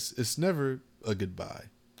 so it's never a goodbye.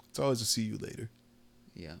 It's always a see you later.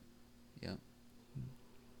 Yeah.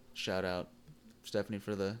 Shout out Stephanie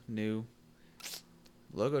for the new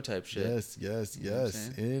logo type shit. Yes,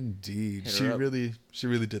 indeed. She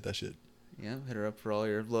really did that shit. Yeah, hit her up for all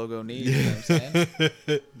your logo needs. You know what I'm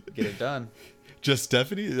saying? Get it done. Just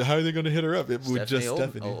Stephanie? How are they going to hit her up?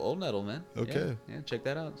 Stephanie. Old Nettle, man. Okay. Yeah, check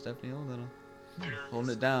that out. Stephanie Old Nettle.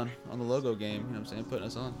 Holding it down on the logo game. You know what I'm saying? Putting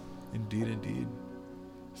us on. Indeed.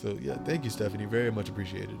 So, yeah, thank you, Stephanie. Very much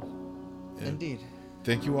appreciated. And indeed.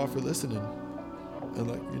 Thank you all for listening.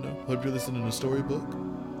 And, hope you're listening to Storybook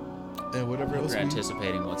and whatever else we're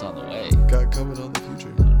anticipating what's on the way. Got coming on the future.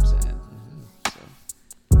 You know what I'm saying?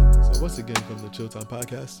 So once again, from the Chill Time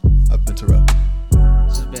Podcast, I've been Terrell.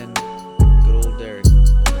 This has been good old Derek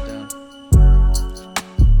holding it down.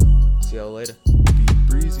 See y'all later. Be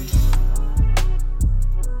breezy.